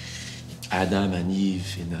 Adam and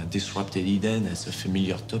Eve in a disrupted Eden as a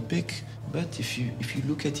familiar topic, but if you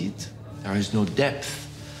look at it, there is no depth,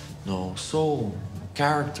 no soul,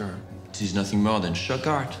 character. It is nothing more than shock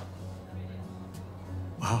art.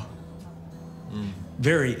 Wow.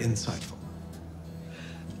 Very insightful.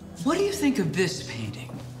 What do you think of this painting?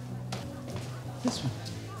 This one.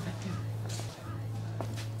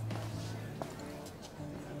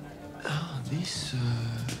 This,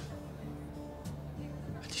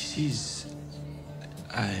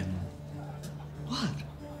 What?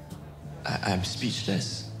 I'm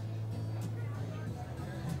speechless.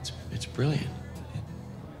 It's brilliant.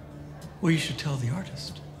 Well, you should tell the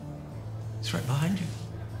artist. He's right behind you.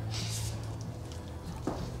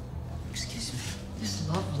 Excuse me. This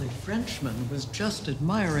lovely Frenchman was just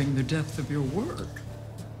admiring the depth of your work.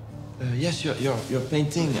 Yes, your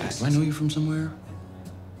painting. Do I know you from somewhere?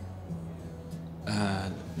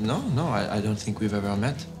 No, I don't think we've ever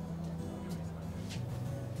met.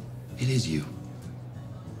 It is you.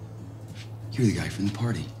 You're the guy from the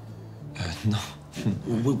party. No.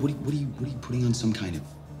 What are you putting on some kind of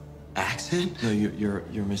accent? No,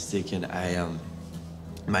 you're mistaken.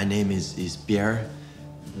 My name is Pierre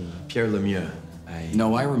Lemieux.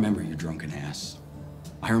 No, I remember your drunken ass.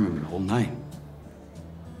 I remember the whole night.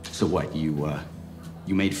 So what, you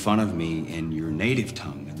made fun of me in your native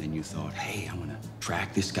tongue, and then you thought, hey, I'm gonna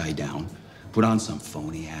track this guy down, put on some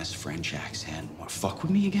phony-ass French accent. Want to fuck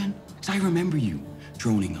with me again? Because I remember you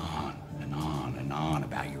droning on and on and on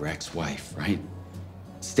about your ex-wife, right?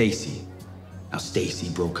 Stacy. How Stacy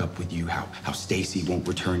broke up with you, how Stacy won't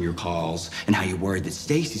return your calls, and how you're worried that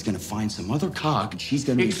Stacy's gonna find some other cock and she's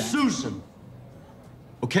gonna be It's back. Susan.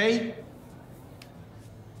 Okay?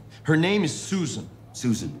 Her name is Susan.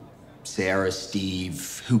 Susan. Sarah,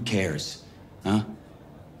 Steve, who cares? Huh?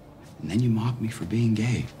 And then you mock me for being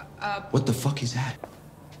gay. What the fuck is that?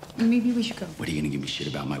 Maybe we should go. What, are you gonna give me shit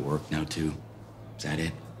about my work now, too? Is that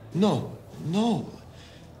it? No.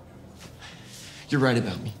 You're right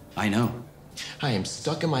about me. I know. I am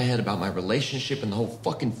stuck in my head about my relationship and the whole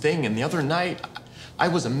fucking thing. And the other night, I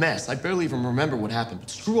was a mess. I barely even remember what happened. But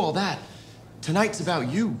screw all that. Tonight's about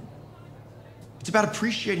you. It's about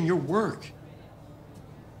appreciating your work.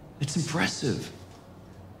 It's impressive.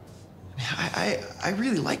 I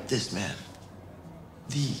really like this, man.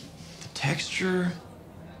 The texture,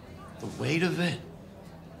 the weight of it,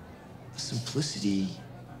 the simplicity.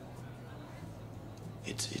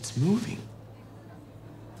 It's moving.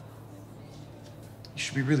 You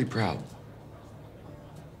should be really proud.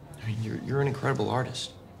 I mean, you're an incredible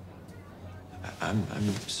artist. I'm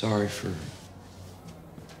sorry for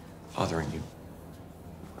bothering you.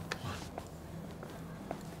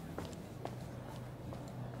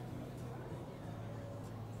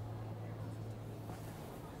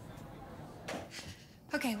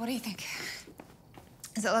 Okay, what do you think?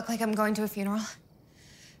 Does it look like I'm going to a funeral?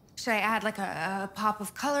 Should I add like a pop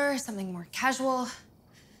of color, something more casual?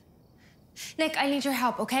 Nick, I need your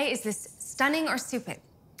help, okay? Is this stunning or stupid?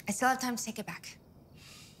 I still have time to take it back.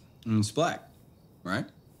 It's black, right?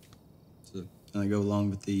 So can I go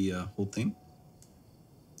along with the whole theme?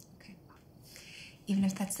 Even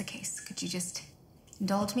if that's the case, could you just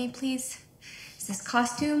indulge me, please? Is this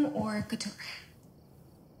costume or couture?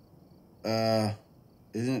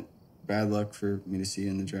 Isn't it bad luck for me to see you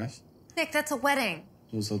in the dress? Nick, that's a wedding.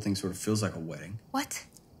 This whole thing sort of feels like a wedding. What?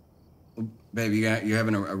 Well, babe, you're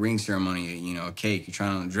having a ring ceremony, you know, a cake, you're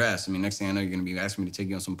trying on a dress. I mean, next thing I know, you're gonna be asking me to take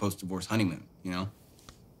you on some post-divorce honeymoon, you know?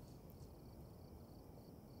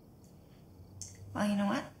 Well, you know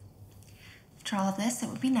what? After all of this, it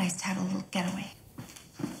would be nice to have a little getaway.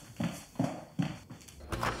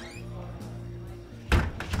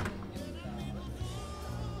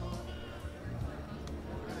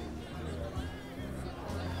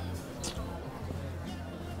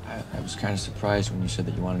 I was kind of surprised when you said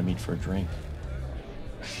that you wanted to meet for a drink.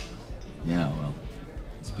 Yeah, well,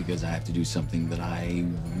 it's because I have to do something that I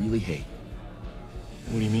really hate.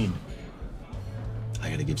 What do you mean? I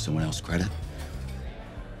gotta give someone else credit.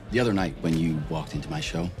 The other night when you walked into my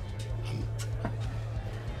show,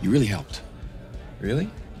 you really helped. Really?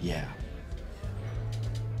 Yeah.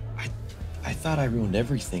 I thought I ruined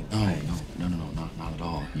everything. No, not at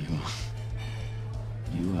all.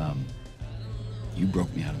 You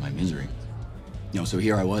broke me out of my misery. You know, so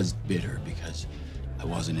here I was bitter because I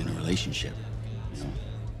wasn't in a relationship, you know?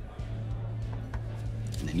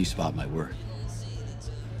 And then you spot my work.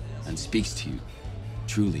 And speaks to you,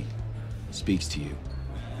 truly speaks to you.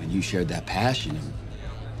 And you shared that passion and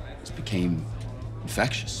it became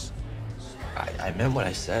infectious. I meant what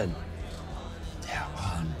I said. Yeah,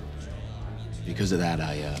 well, because of that,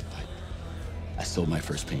 I sold my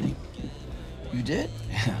first painting. You did?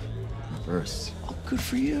 Yeah, my first. Oh, good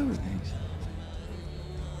for you. Thanks.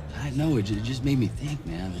 I know, it just made me think,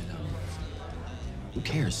 man, that, who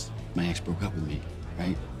cares? My ex broke up with me,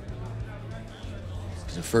 right? It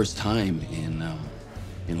was the first time in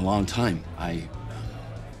in a long time. I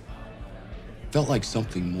felt like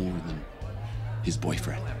something more than his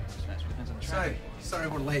boyfriend. Sorry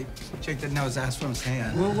we're late. Jake didn't know his ass from his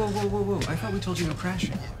hand. Whoa. I thought we told you no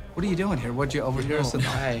crashing. What are you doing here? What'd you overhear us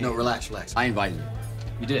about? No, relax. I invited you.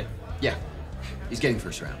 You did? Yeah. He's getting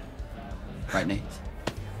first round. Right, Nate?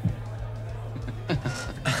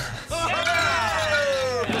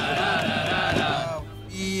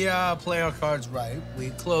 We play our cards right.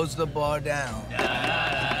 We close the bar down.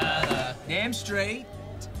 Damn straight.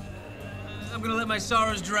 I'm gonna let my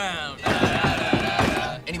sorrows drown.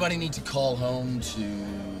 Anybody need to call home to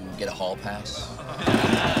get a hall pass?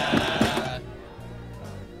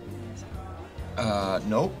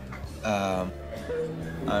 Nope.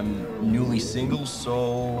 I'm newly single,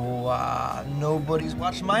 so nobody's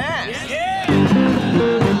watching my ass.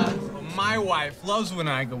 Yeah! My wife loves when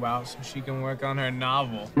I go out so she can work on her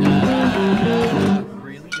novel.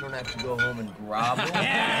 Really? You don't have to go home and grovel?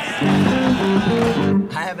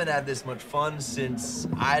 I haven't had this much fun since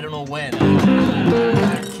I don't know when.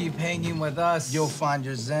 Keep hanging with us, you'll find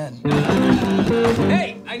your zen.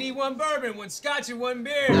 Hey, I need one bourbon, one scotch, and one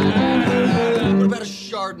beer. What about a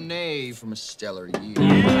Chardonnay from a stellar year?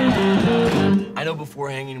 I know before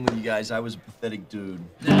hanging with you guys, I was a pathetic dude.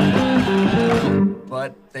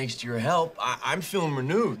 But thanks to your help, I'm feeling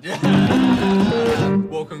renewed.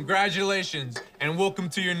 Well, congratulations, and welcome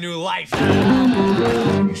to your new life.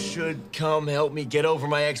 You should come help me get over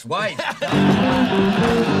my ex-wife.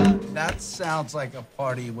 That sounds like a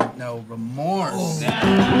party with no remorse.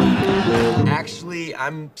 Actually,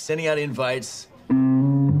 I'm sending out invites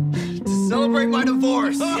to celebrate my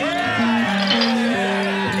divorce.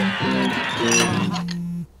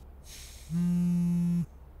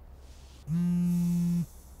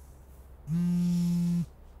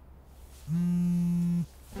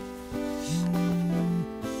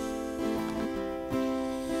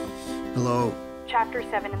 Hello. Chapter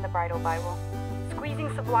 7 in the Bridal Bible. Squeezing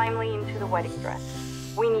sublimely into the wedding dress.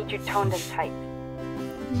 We need you toned and tight.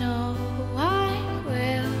 No, I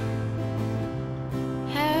will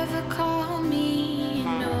have her call me.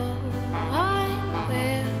 No, I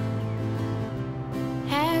will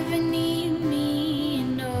have her need me.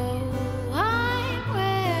 No, I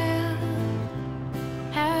will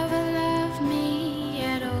have her love me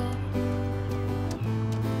at all.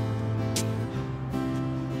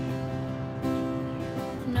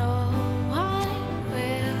 No.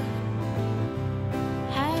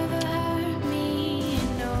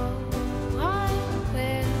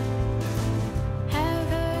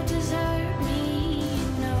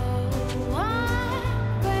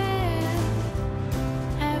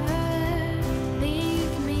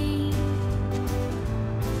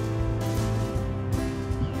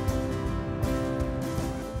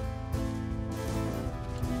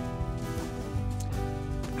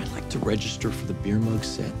 To register for the beer mug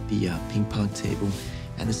set, the ping pong table,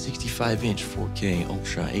 and the 65-inch 4K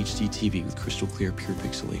Ultra HD TV with crystal clear pure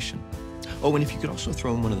pixelation. Oh, and if you could also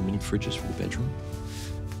throw in one of the mini fridges for the bedroom.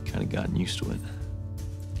 Kind of gotten used to it.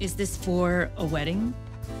 Is this for a wedding?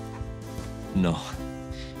 No,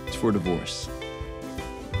 it's for a divorce.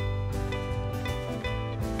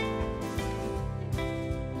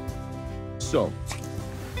 So,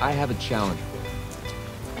 I have a challenge.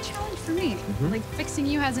 A challenge for me? Like, fixing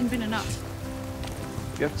you hasn't been enough.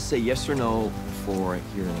 You have to say yes or no before I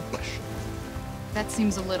hear any question. That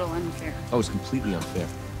seems a little unfair. Oh, it's completely unfair.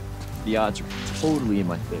 The odds are totally in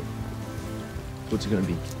my favor. What's it gonna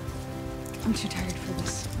be? I'm too tired for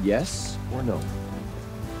this. Yes or no?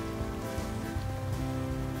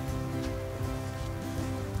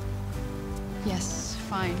 Yes,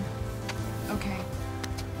 fine. Okay.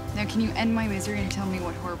 Now, can you end my misery and tell me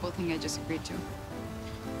what horrible thing I just agreed to?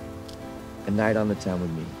 A night on the town with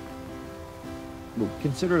me. Well,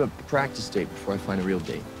 consider it a practice date before I find a real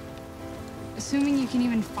date. Assuming you can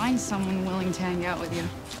even find someone willing to hang out with you.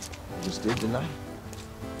 I just did, didn't I?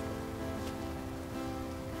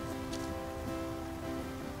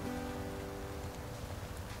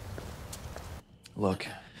 Look,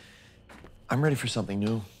 I'm ready for something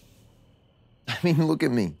new. I mean, look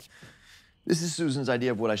at me. This is Susan's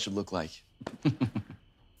idea of what I should look like.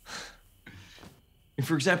 And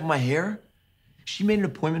for example, my hair, she made an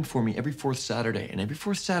appointment for me every fourth Saturday, and every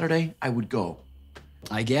fourth Saturday, I would go.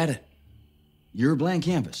 I get it. You're a blank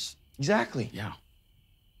canvas. Exactly. Yeah.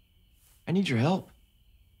 I need your help.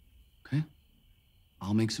 Okay.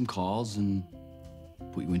 I'll make some calls and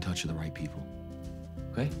put you in touch with the right people.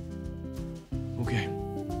 Okay? Okay.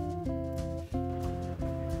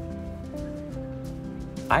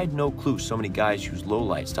 I had no clue so many guys use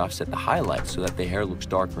lowlights to offset the highlights so that their hair looks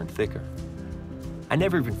darker and thicker. I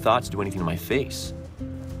never even thought to do anything to my face.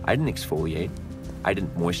 I didn't exfoliate. I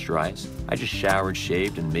didn't moisturize. I just showered,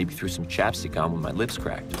 shaved, and maybe threw some chapstick on when my lips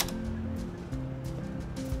cracked.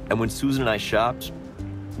 And when Susan and I shopped,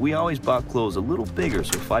 we always bought clothes a little bigger,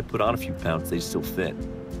 so if I put on a few pounds, they'd still fit.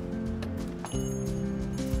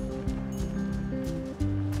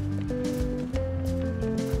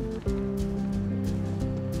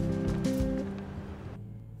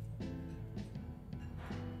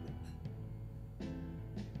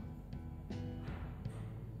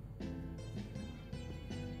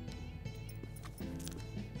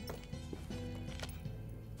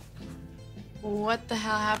 What the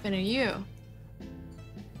hell happened to you?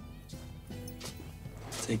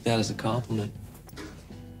 Take that as a compliment.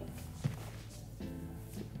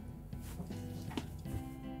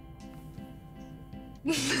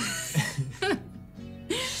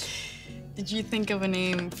 Did you think of a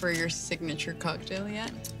name for your signature cocktail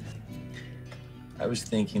yet? I was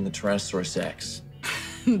thinking the Tyrannosaurus X.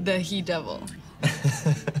 The He-Devil.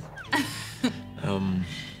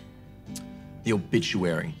 The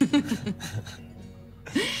obituary.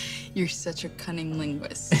 You're such a cunning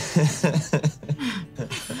linguist.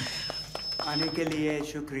 आने के लिए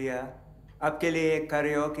शुक्रिया। आपके लिए एक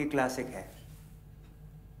karaoke classic है।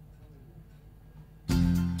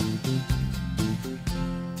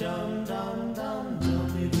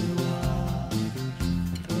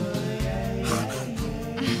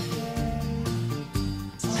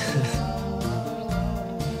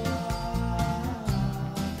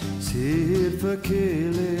 सिर्फ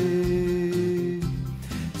अकेले,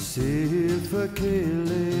 सिर्फ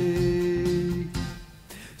अकेले,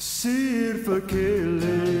 सिर्फ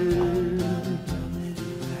अकेले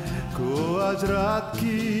को आज रात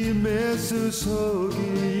की महसूस होगी।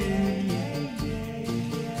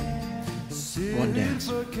 One dance.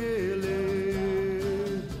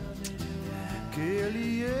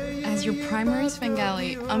 As your primary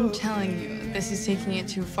Svengali, I'm telling you, this is taking it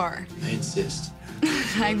too far. I insist.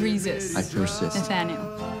 I resist. I persist. Nathaniel.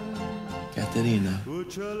 Katrina.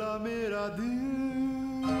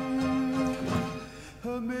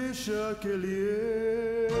 हमेशा के लिए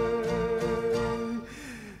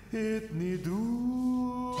इतनी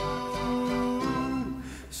दूर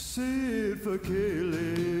सिर्फ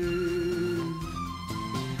अकेले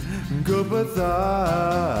को पता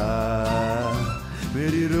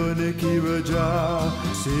मेरी रोने की वजह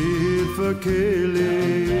सिर्फ अकेले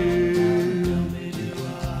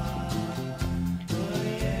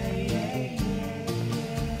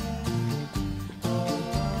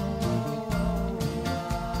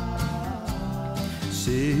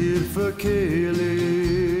सिर्फ अकेले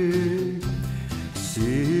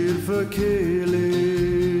सिर्फ अकेले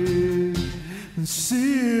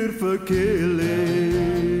सिर्फ अकेले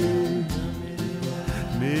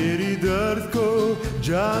मेरी दर्द को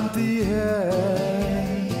जानती है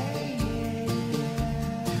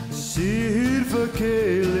सिर्फ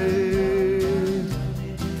अकेले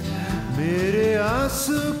मेरे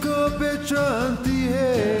आंसू को पहचानती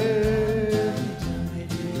है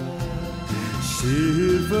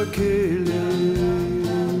सिर्फ अकेले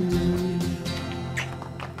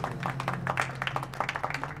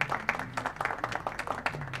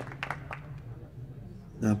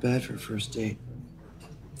Not bad for a first date.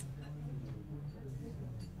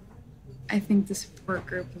 I think the support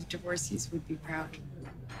group of divorcees would be proud.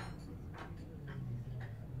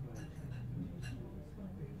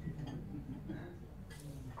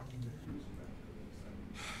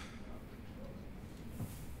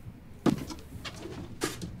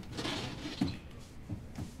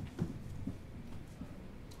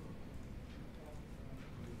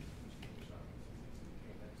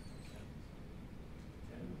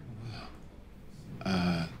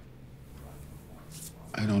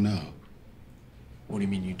 I don't know. What do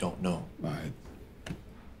you mean you don't know?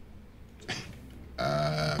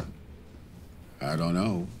 I don't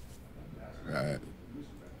know.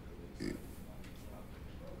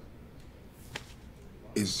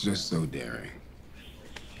 It's just so daring.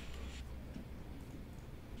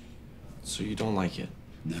 So you don't like it?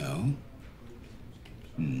 No.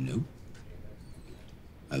 Nope.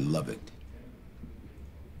 I love it.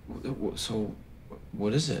 So,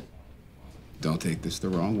 what is it? Don't take this the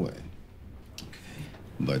wrong way. Okay.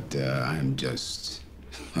 But I'm just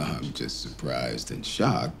surprised and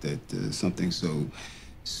shocked that something so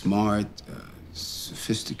smart,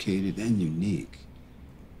 sophisticated, and unique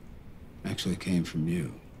actually came from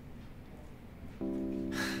you.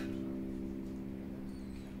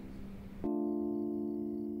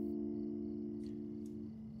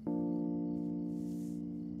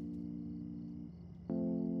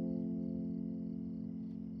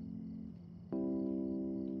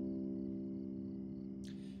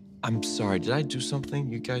 I'm sorry, did I do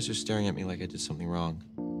something? You guys are staring at me like I did something wrong.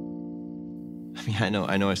 I mean,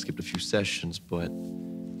 I know I skipped a few sessions, but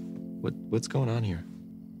what's going on here?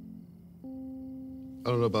 I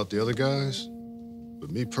don't know about the other guys,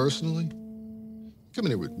 but me personally,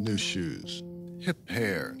 coming here with new shoes, hip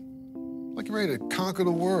hair, like you're ready to conquer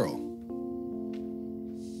the world.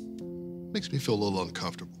 Makes me feel a little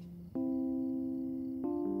uncomfortable.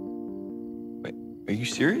 Wait, are you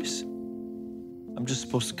serious? I'm just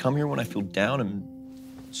supposed to come here when I feel down and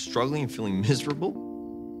struggling and feeling miserable?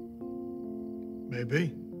 Maybe.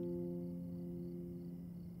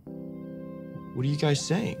 What are you guys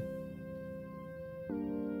saying?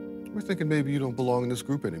 We're thinking maybe you don't belong in this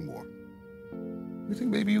group anymore. We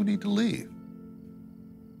think maybe you need to leave.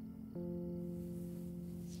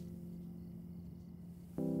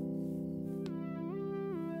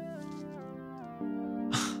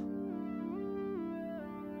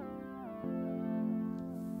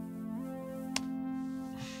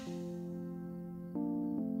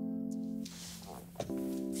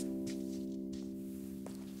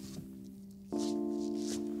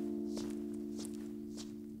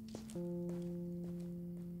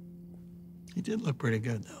 He did look pretty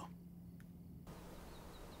good, though.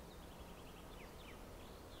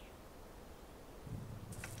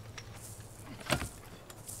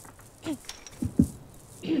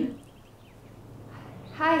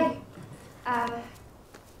 Hi.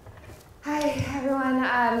 Hi,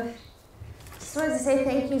 everyone. Just wanted to say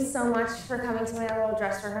thank you so much for coming to my little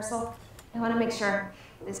dress rehearsal. I want to make sure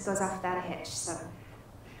this goes off without a hitch. So,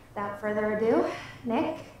 without further ado,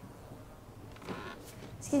 Nick.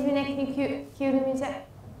 Excuse me, Nick, can you cue the music,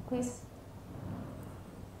 please?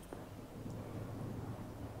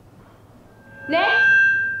 Nick?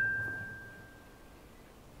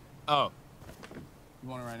 Oh. You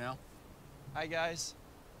want it right now? Hi, guys.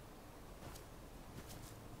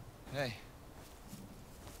 Hey.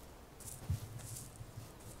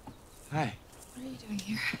 Hi. What are you doing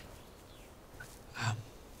here? Do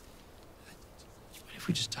you mind if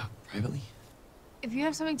we just talk privately? If you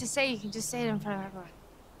have something to say, you can just say it in front of everyone.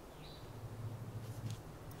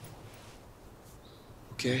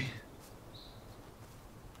 Okay.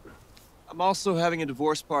 I'm also having a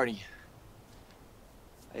divorce party.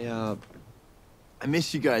 I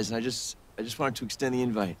miss you guys, and I just wanted to extend the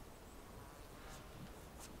invite.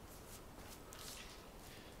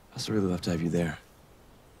 I also really love to have you there.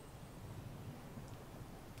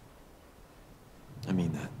 I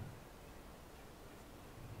mean that. I'm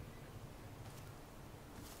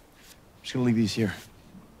just gonna leave these here.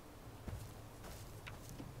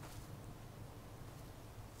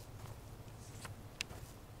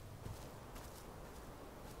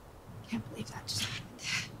 Can't believe that just happened.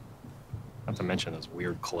 Not to mention those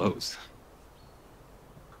weird clothes.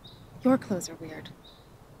 Your clothes are weird.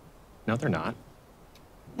 No, they're not.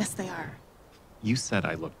 Yes, they are. You said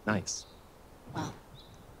I looked nice. Well,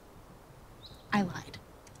 I lied.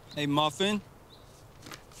 Hey, Muffin.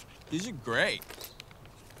 These are great.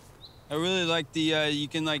 I really like the, you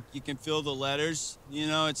can feel the letters. You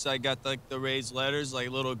know, I got like the raised letters, like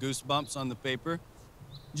little goosebumps on the paper.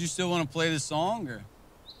 Do you still want to play the song, or?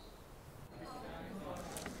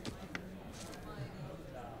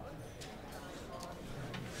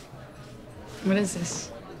 What is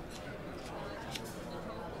this?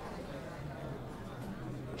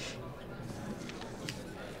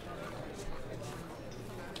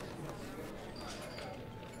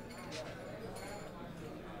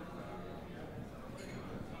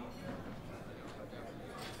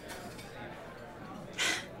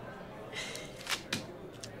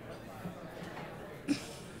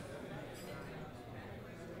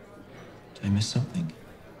 Did I miss something?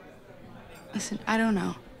 Listen, I don't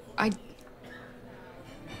know.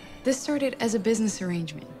 This started as a business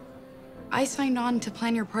arrangement. I signed on to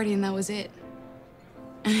plan your party and that was it.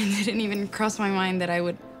 And it didn't even cross my mind that I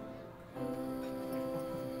would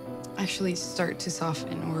actually start to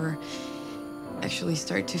soften or actually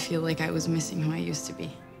start to feel like I was missing who I used to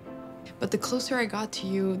be. But the closer I got to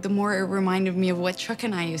you, the more it reminded me of what Chuck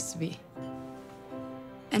and I used to be.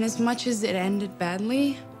 And as much as it ended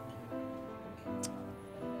badly,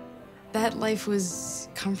 that life was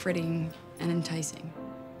comforting and enticing.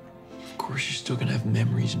 Of course, you're still gonna have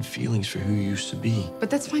memories and feelings for who you used to be. But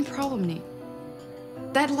that's my problem, Nate.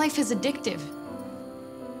 That life is addictive.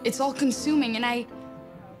 It's all-consuming, and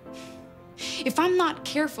if I'm not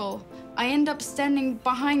careful, I end up standing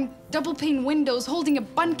behind double-pane windows holding a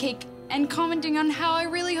bun cake and commenting on how I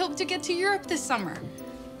really hope to get to Europe this summer.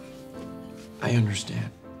 I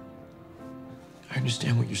understand. I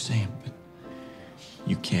understand what you're saying, but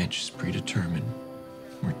you can't just predetermine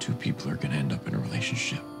where two people are gonna end up in a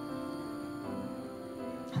relationship.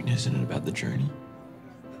 I mean, isn't it about the journey?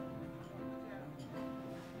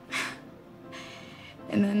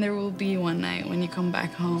 And then there will be one night when you come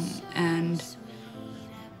back home and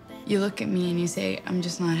you look at me and you say, I'm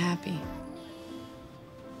just not happy.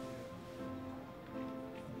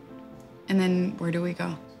 And then where do we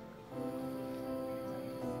go?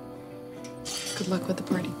 Good luck with the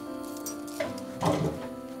party.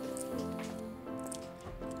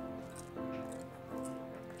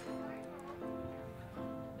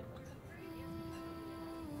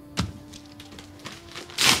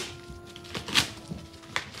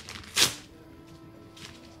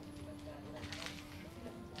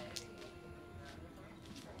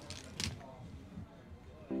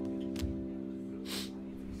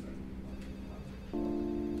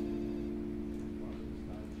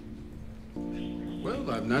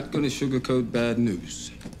 Well, I'm not going to sugarcoat bad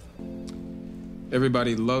news.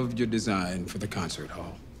 Everybody loved your design for the concert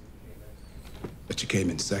hall. But you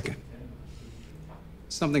came in second.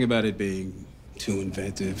 Something about it being too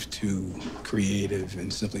inventive, too creative,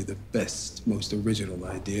 and simply the best, most original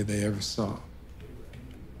idea they ever saw.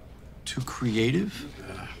 Too creative?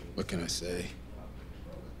 What can I say?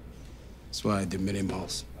 That's why I did mini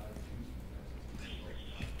malls.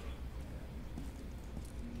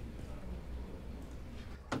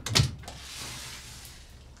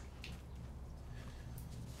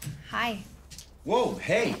 Hi. Whoa,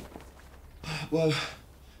 hey. Well,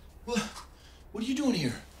 what are you doing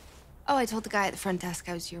here? Oh, I told the guy at the front desk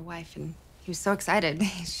I was your wife, and he was so excited.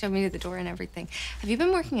 He showed me to the door and everything. Have you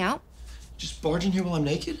been working out? Just barging here while I'm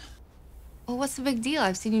naked? Well, what's the big deal?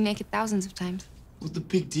 I've seen you naked thousands of times. Well, the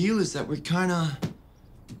big deal is that we're kind of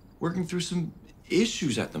working through some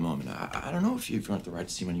issues at the moment. I don't know if you've earned the right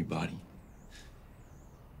to see my new body.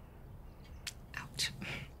 Ouch.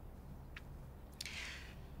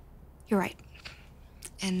 You're right.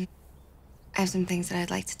 And I have some things that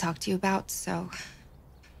I'd like to talk to you about, so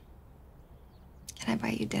can I buy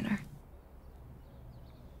you dinner?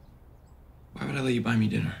 Why would I let you buy me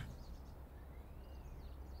dinner?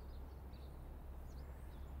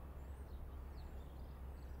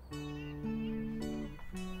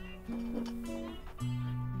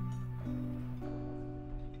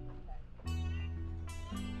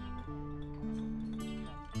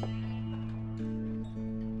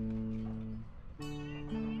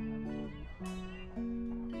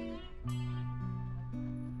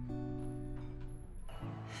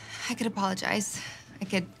 I could apologize. I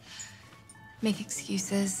could make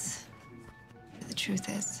excuses. But the truth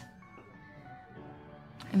is,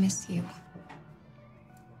 I miss you.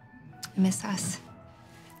 I miss us.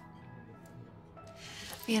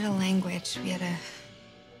 We had a language, we had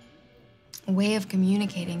a way of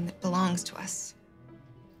communicating that belongs to us.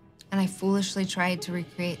 And I foolishly tried to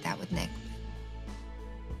recreate that with Nick.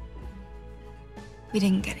 We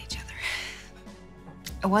didn't get each other.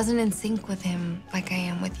 I wasn't in sync with him like I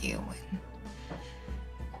am with you, and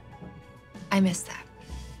I miss that.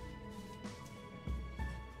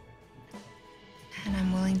 And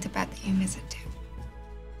I'm willing to bet that you miss it too.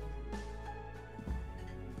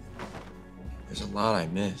 There's a lot I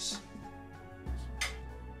miss.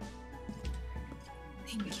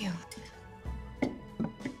 Thank you.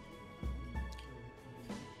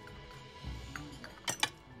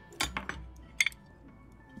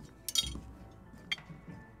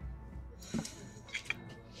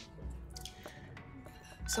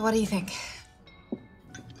 So what do you think?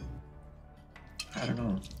 I don't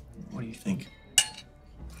know. What do you think?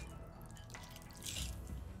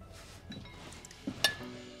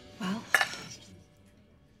 Well,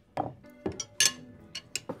 I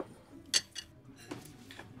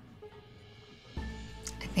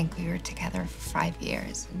think we were together for 5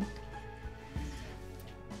 years, and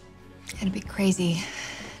it'd be crazy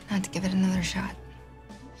not to give it another shot.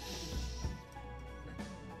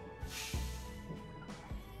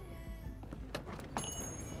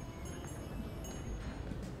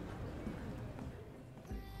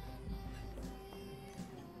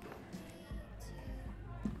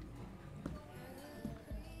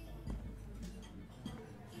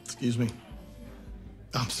 Excuse me.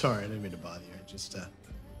 I'm sorry, I didn't mean to bother you.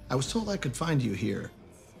 I was told I could find you here.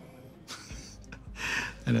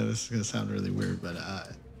 I know this is gonna sound really weird, but I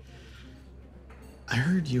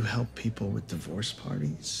heard you help people with divorce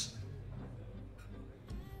parties.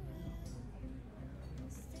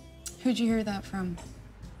 Who'd you hear that from?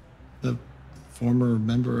 The former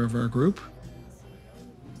member of our group?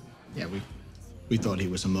 Yeah, we thought he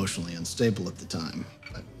was emotionally unstable at the time,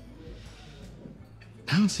 but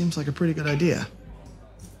now it seems like a pretty good idea.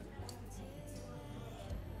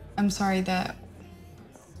 I'm sorry, that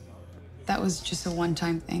was just a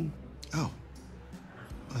one-time thing. Oh.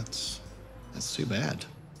 That's too bad.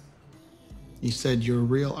 You said you're a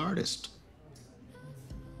real artist.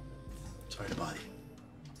 Sorry to bother you.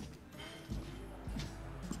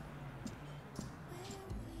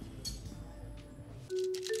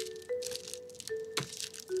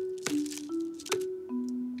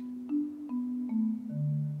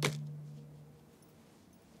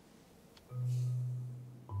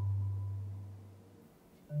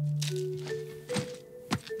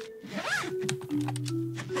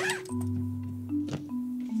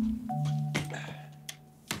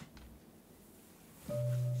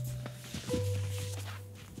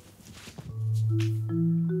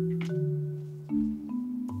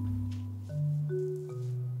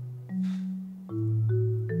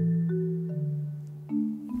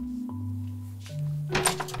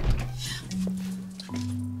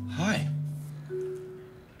 Hi.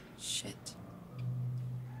 Shit.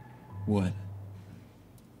 What?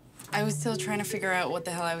 I was still trying to figure out what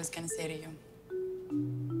the hell I was gonna say to you.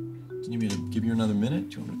 Do you need me to give you another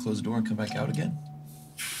minute? Do you want me to close the door and come back out again?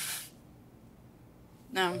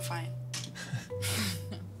 No, I'm fine.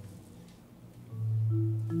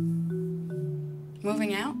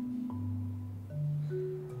 Moving out?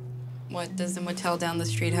 What, does the motel down the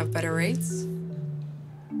street have better rates?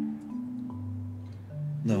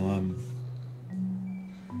 No, I'm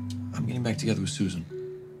getting back together with Susan.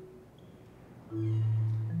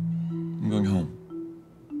 I'm going home.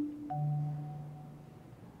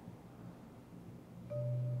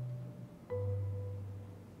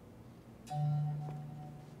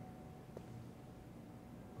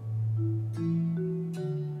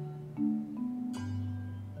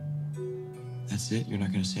 That's it? You're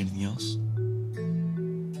not gonna say anything else?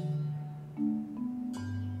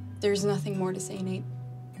 There's nothing more to say, Nate.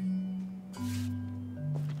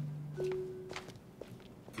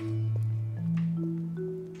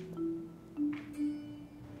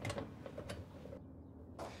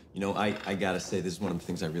 You know, I gotta say, this is one of the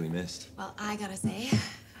things I really missed. Well, I gotta say,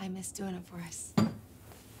 I miss doing it for us.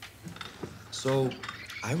 So,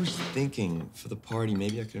 I was thinking for the party,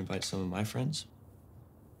 maybe I could invite some of my friends.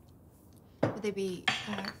 Would they be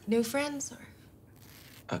new friends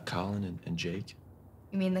or? Colin and Jake.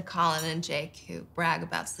 You mean the Colin and Jake who brag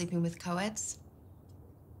about sleeping with co-eds?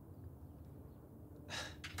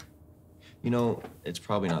 You know, it's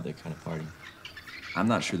probably not their kind of party. I'm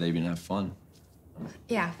not sure they even have fun.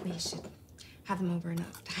 Yeah, we should have them over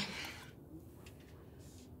another time.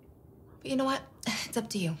 But you know what? It's up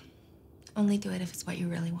to you. Only do it if it's what you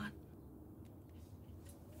really want.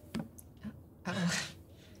 Oh.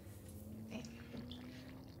 Okay.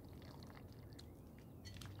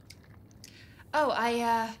 Oh,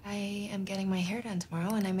 I am getting my hair done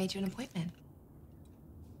tomorrow, and I made you an appointment.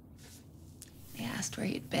 They asked where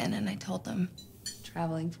you'd been, and I told them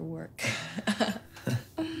traveling for work.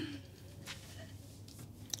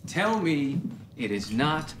 Tell me it is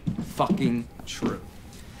not fucking true.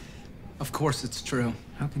 Of course it's true.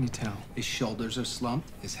 How can you tell? His shoulders are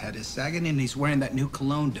slumped, his head is sagging, and he's wearing that new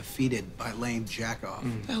cologne defeated by lame jackoff.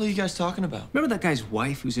 What the hell are you guys talking about? Remember that guy's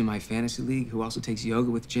wife who's in my fantasy league who also takes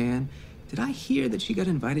yoga with Jan? Did I hear that she got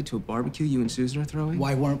invited to a barbecue you and Susan are throwing?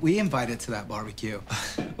 Why weren't we invited to that barbecue?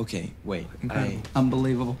 Okay, wait.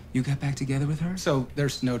 Unbelievable. You got back together with her? So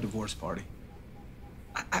there's no divorce party.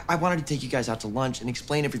 I wanted to take you guys out to lunch and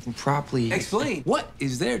explain everything properly. Explain? What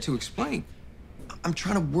is there to explain? I'm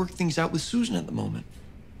trying to work things out with Susan at the moment.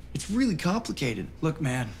 It's really complicated. Look,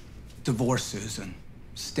 man, divorce Susan.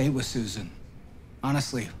 Stay with Susan.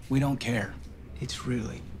 Honestly, we don't care. It's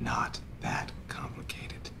really not that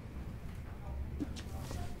complicated.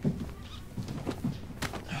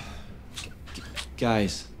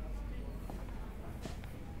 Guys.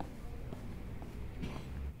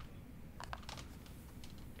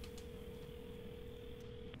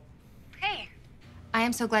 Hey. I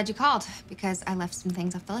am so glad you called, because I left some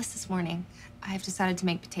things off the list this morning. I've decided to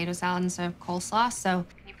make potato salad instead of coleslaw, so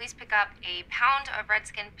can you please pick up a pound of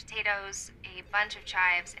red-skinned potatoes, a bunch of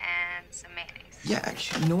chives, and some mayonnaise? Yeah,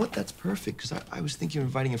 actually, you know what? That's perfect, because I was thinking of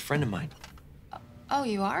inviting a friend of mine. Oh,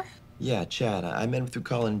 you are? Yeah, Chad. I met him through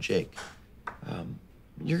Colin and Jake.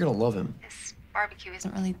 You're gonna love him. This barbecue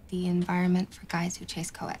isn't really the environment for guys who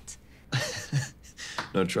chase co-eds.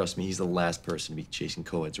 No, trust me, he's the last person to be chasing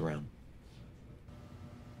co-eds around.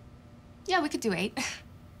 Yeah, we could do 8, of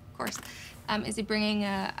course. Is he bringing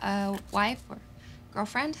a wife or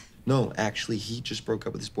girlfriend? No, actually, he just broke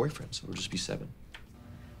up with his boyfriend, so it'll just be 7.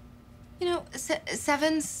 You know,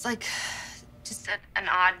 7's like just an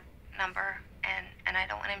odd number, and I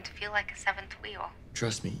don't want him to feel like a 7th wheel.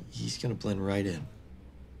 Trust me, he's gonna blend right in.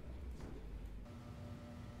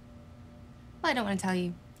 Well, I don't want to tell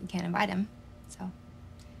you you can't invite him, so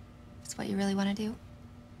It's what you really want to do?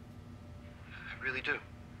 I really do.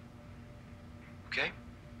 Okay?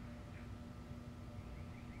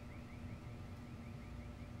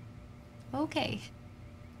 Okay.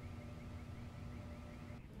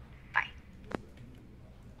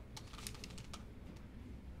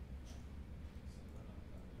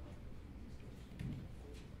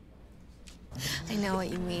 I know what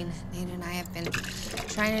you mean. Nate and I have been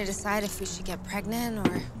trying to decide if we should get pregnant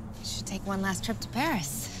or we should take one last trip to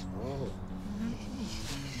Paris. Oh.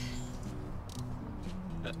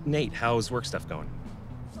 Nate, how's work stuff going?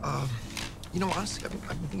 You know, honestly, I've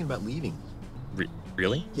been thinking about leaving.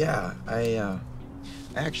 Really? Yeah, I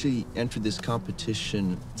actually entered this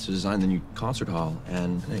competition to design the new concert hall,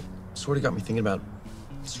 and it sort of got me thinking about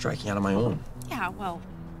striking out on my own. Yeah, well,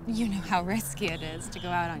 you know how risky it is to go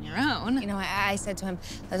out on your own. You know, I said to him,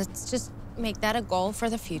 let's just make that a goal for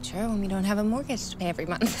the future when we don't have a mortgage to pay every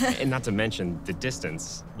month. And not to mention the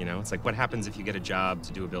distance, you know? It's like, what happens if you get a job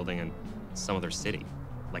to do a building in some other city,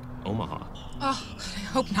 like Omaha? Oh, I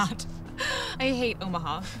hope not. I hate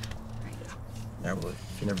Omaha. Yeah, well,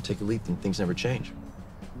 if you never take a leap, then things never change.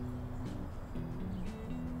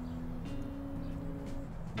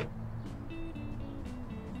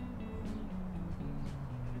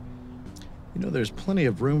 You know, there's plenty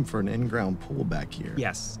of room for an in-ground pool back here.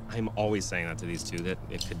 Yes, I'm always saying that to these two, that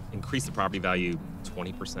it could increase the property value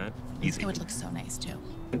 20%. Easy. It would look so nice, too.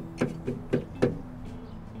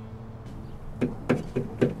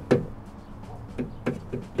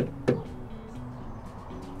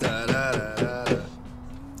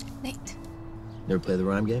 Nate. Never play the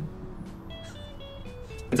rhyme game?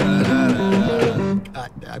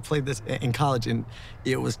 I played this in college, and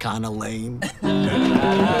it was kind of lame. You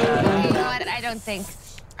know what? I don't think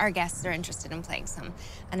our guests are interested in playing some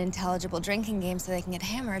unintelligible drinking game so they can get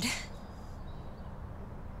hammered.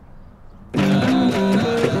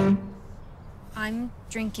 I'm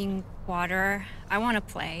drinking water. I want to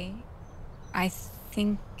play. I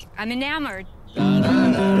think I'm enamored.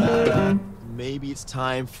 Maybe it's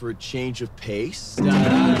time for a change of pace?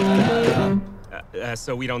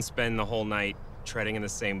 So we don't spend the whole night treading in the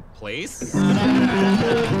same place?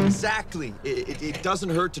 Exactly. It doesn't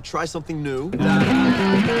hurt to try something new.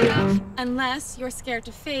 Unless you're scared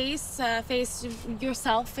to face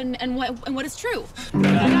yourself and what is true.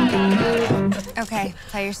 Okay,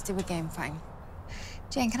 play your stupid game, fine.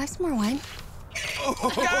 Jane, can I have some more wine?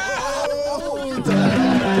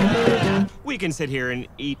 We can sit here and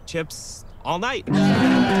eat chips all night.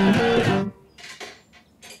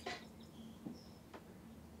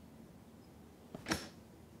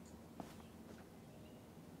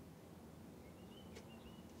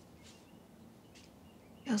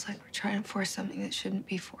 Feels like we're trying to force something that shouldn't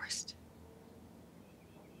be forced.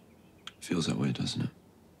 Feels that way, doesn't it?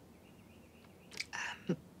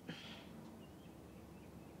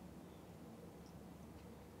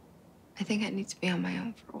 I think I need to be on my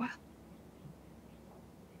own for a while.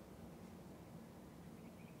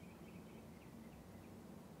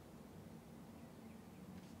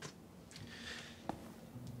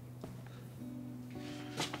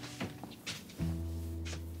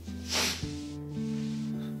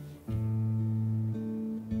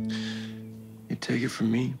 You take it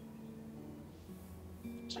from me.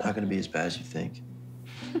 It's not gonna be as bad as you think.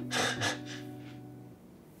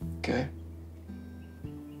 Okay?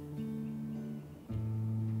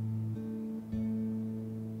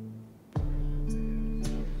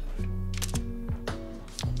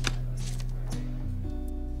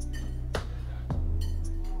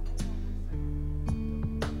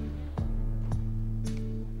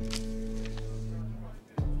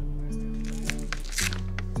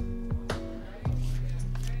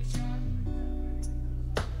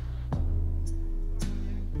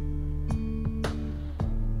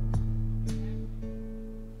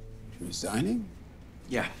 Resigning?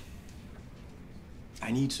 Yeah.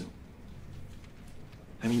 I need to.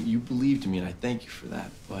 I mean, you believed in me, and I thank you for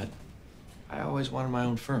that, but I always wanted my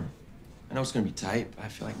own firm. I know it's gonna be tight, but I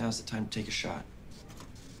feel like now's the time to take a shot.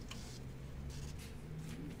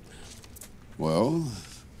 Well,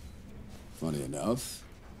 funny enough,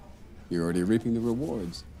 you're already reaping the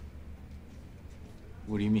rewards.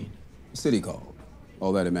 What do you mean? The city called.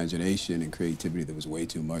 All that imagination and creativity that was way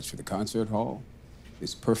too much for the concert hall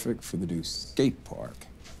is perfect for the new skate park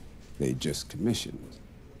they just commissioned.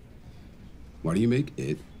 Why do you make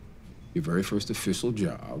it your very first official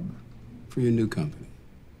job for your new company?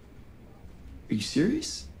 Are you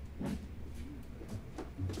serious?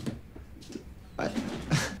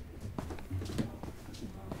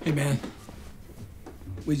 Hey, man.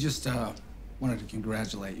 We just wanted to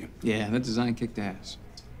congratulate you. Yeah, that design kicked ass.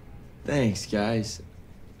 Thanks, guys.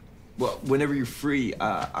 Well, whenever you're free,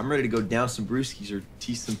 I'm ready to go down some brewskis or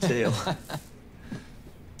tease some tail.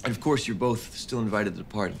 And of course, you're both still invited to the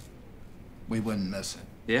party. We wouldn't miss it.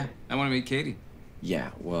 Yeah, I want to meet Katie. Yeah,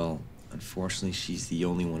 well, unfortunately, she's the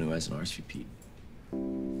only one who has an RSVP.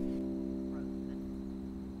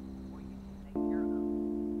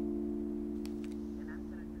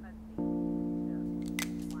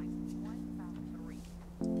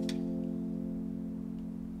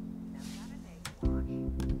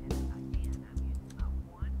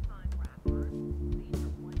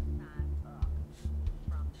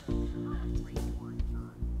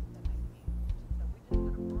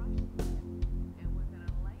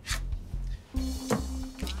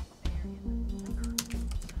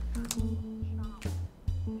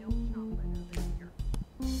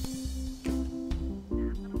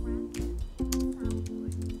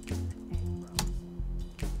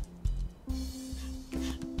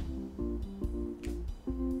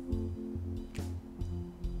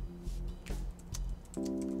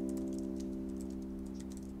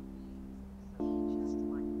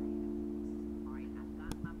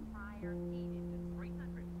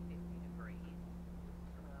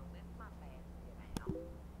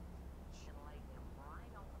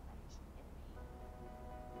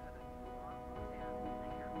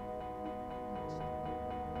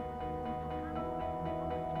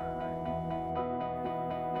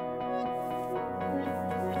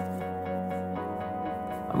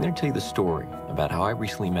 I'm going to tell you the story about how I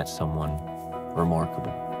recently met someone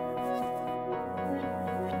remarkable.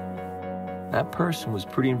 That person was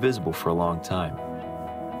pretty invisible for a long time.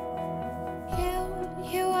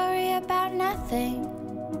 You worry about nothing.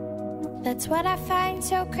 That's what I find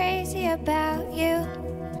so crazy about you.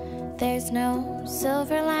 There's no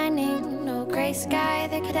silver lining, no gray sky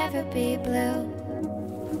that could ever be blue.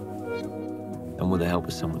 And with the help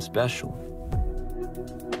of someone special,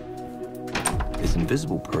 this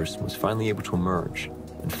invisible person was finally able to emerge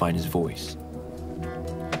and find his voice.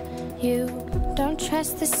 You don't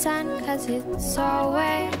trust the sun, 'cause it's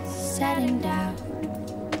always setting down.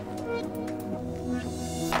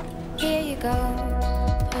 Here you go,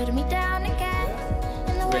 putting me down again.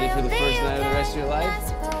 Ready for the first night of the rest of your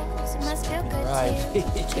life? It must feel good Right. to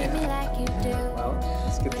you. Treat me like you do. Well,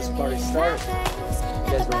 let's get this party started.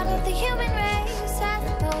 At the bottom of the human race, I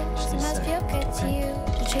suppose it must feel good to you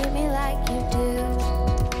to treat me like you do.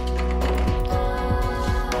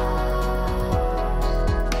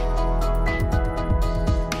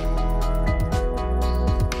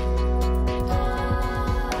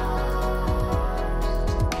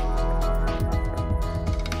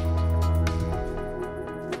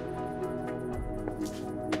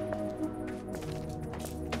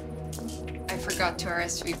 I forgot to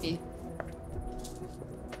RSVP.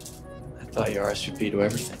 I thought you RSVP to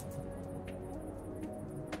everything.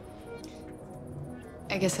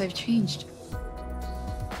 I guess I've changed.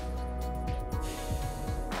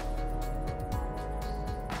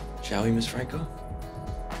 Shall we, Miss Franco?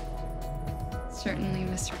 Certainly,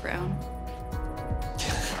 Mr. Brown.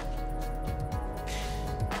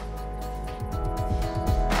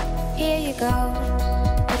 Here you go,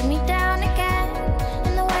 put me down again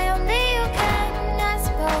in the way only you can. I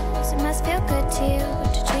suppose it must feel good to you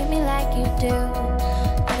to treat me like you do.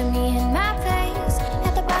 Putting me in my place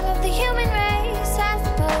at the bottom of the human race. I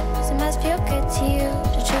suppose it must feel good to you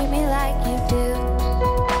to treat me like you do.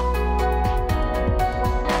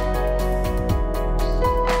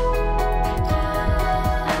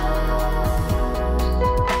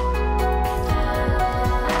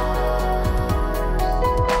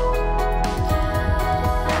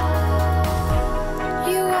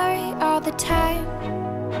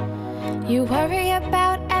 You worry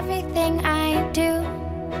about everything I do.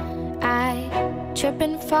 I trip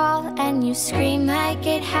and fall and you scream like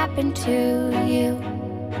it happened to you.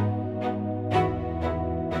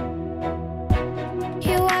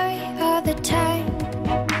 You worry all the time.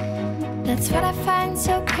 That's what I find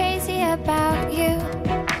so crazy about you.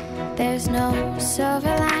 There's no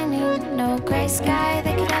silver lining, no gray sky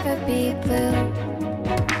that could ever be blue.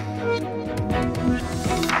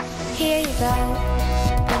 Here you go,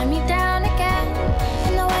 putting me down again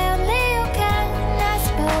in the way only you can. I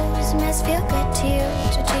suppose it must feel good to you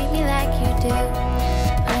to treat me like you do.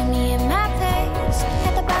 Putting me in my place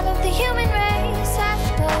at the bottom of the human race. I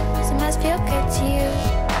suppose it must feel good to you.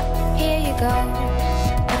 Here you go,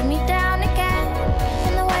 putting me down again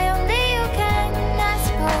in the way only you can. I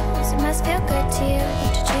suppose it must feel good to you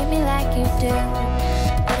to treat me like you do.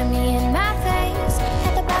 Putting me in my place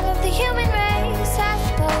at the bottom of the human race. I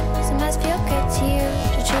suppose it must feel good to you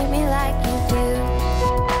to treat me like you do.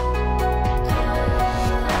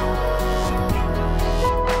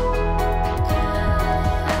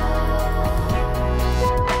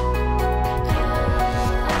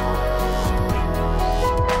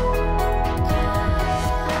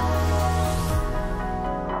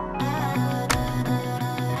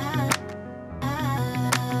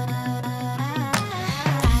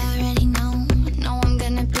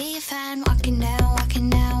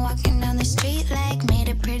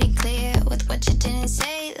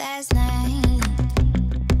 say last night.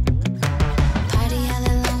 Party all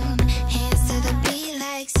alone, hands to the beat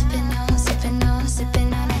like sipping on, sipping on,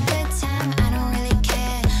 sipping on a good time. I don't really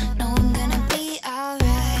care, no, I'm gonna be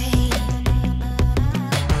alright.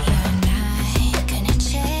 You're not gonna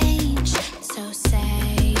change, so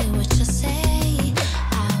say what you'll say.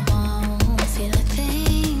 I won't feel a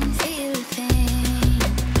thing, feel a thing.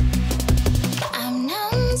 I'm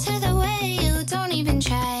numb to the way you don't even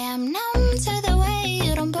try. I'm numb to the way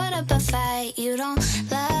you don't put up a fight. You don't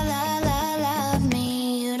love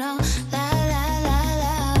me. You don't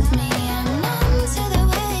love me. I'm numb to the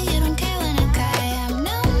way you don't care when I cry. I'm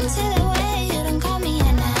numb to the way you don't call me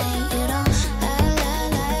at night. You don't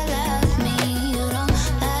love me. You don't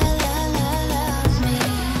love me.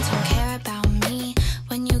 Don't care about me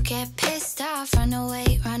when you get pissed off. Run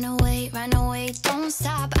away, run away, run away. Don't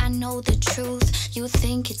stop. I know the truth. You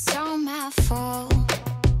think it's all my fault.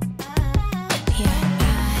 You're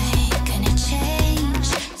not gonna change,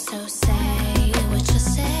 so say what you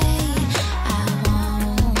say. I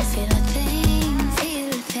won't feel a thing, feel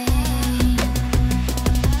a thing.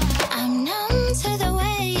 I'm numb to the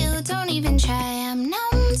way you don't even try. I'm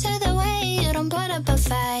numb to the way you don't put up a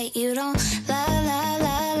fight. You don't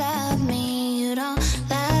love me. You don't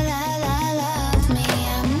love me.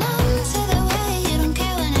 I'm numb to the way you don't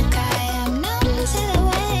care when I cry. I'm numb to the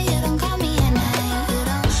way you don't call me at night. You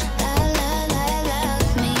don't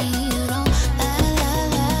love me. You don't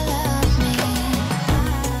love me.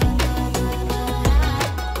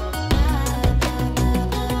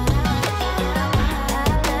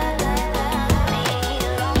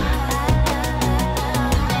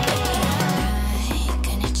 Not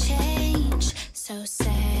gonna change, so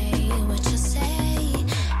say what you say.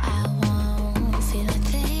 I won't feel a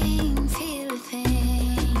thing, feel a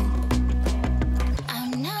thing.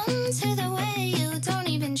 I'm numb to the way you don't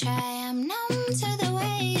even try. I'm numb to the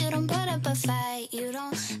way you don't put up a fight. You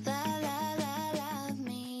don't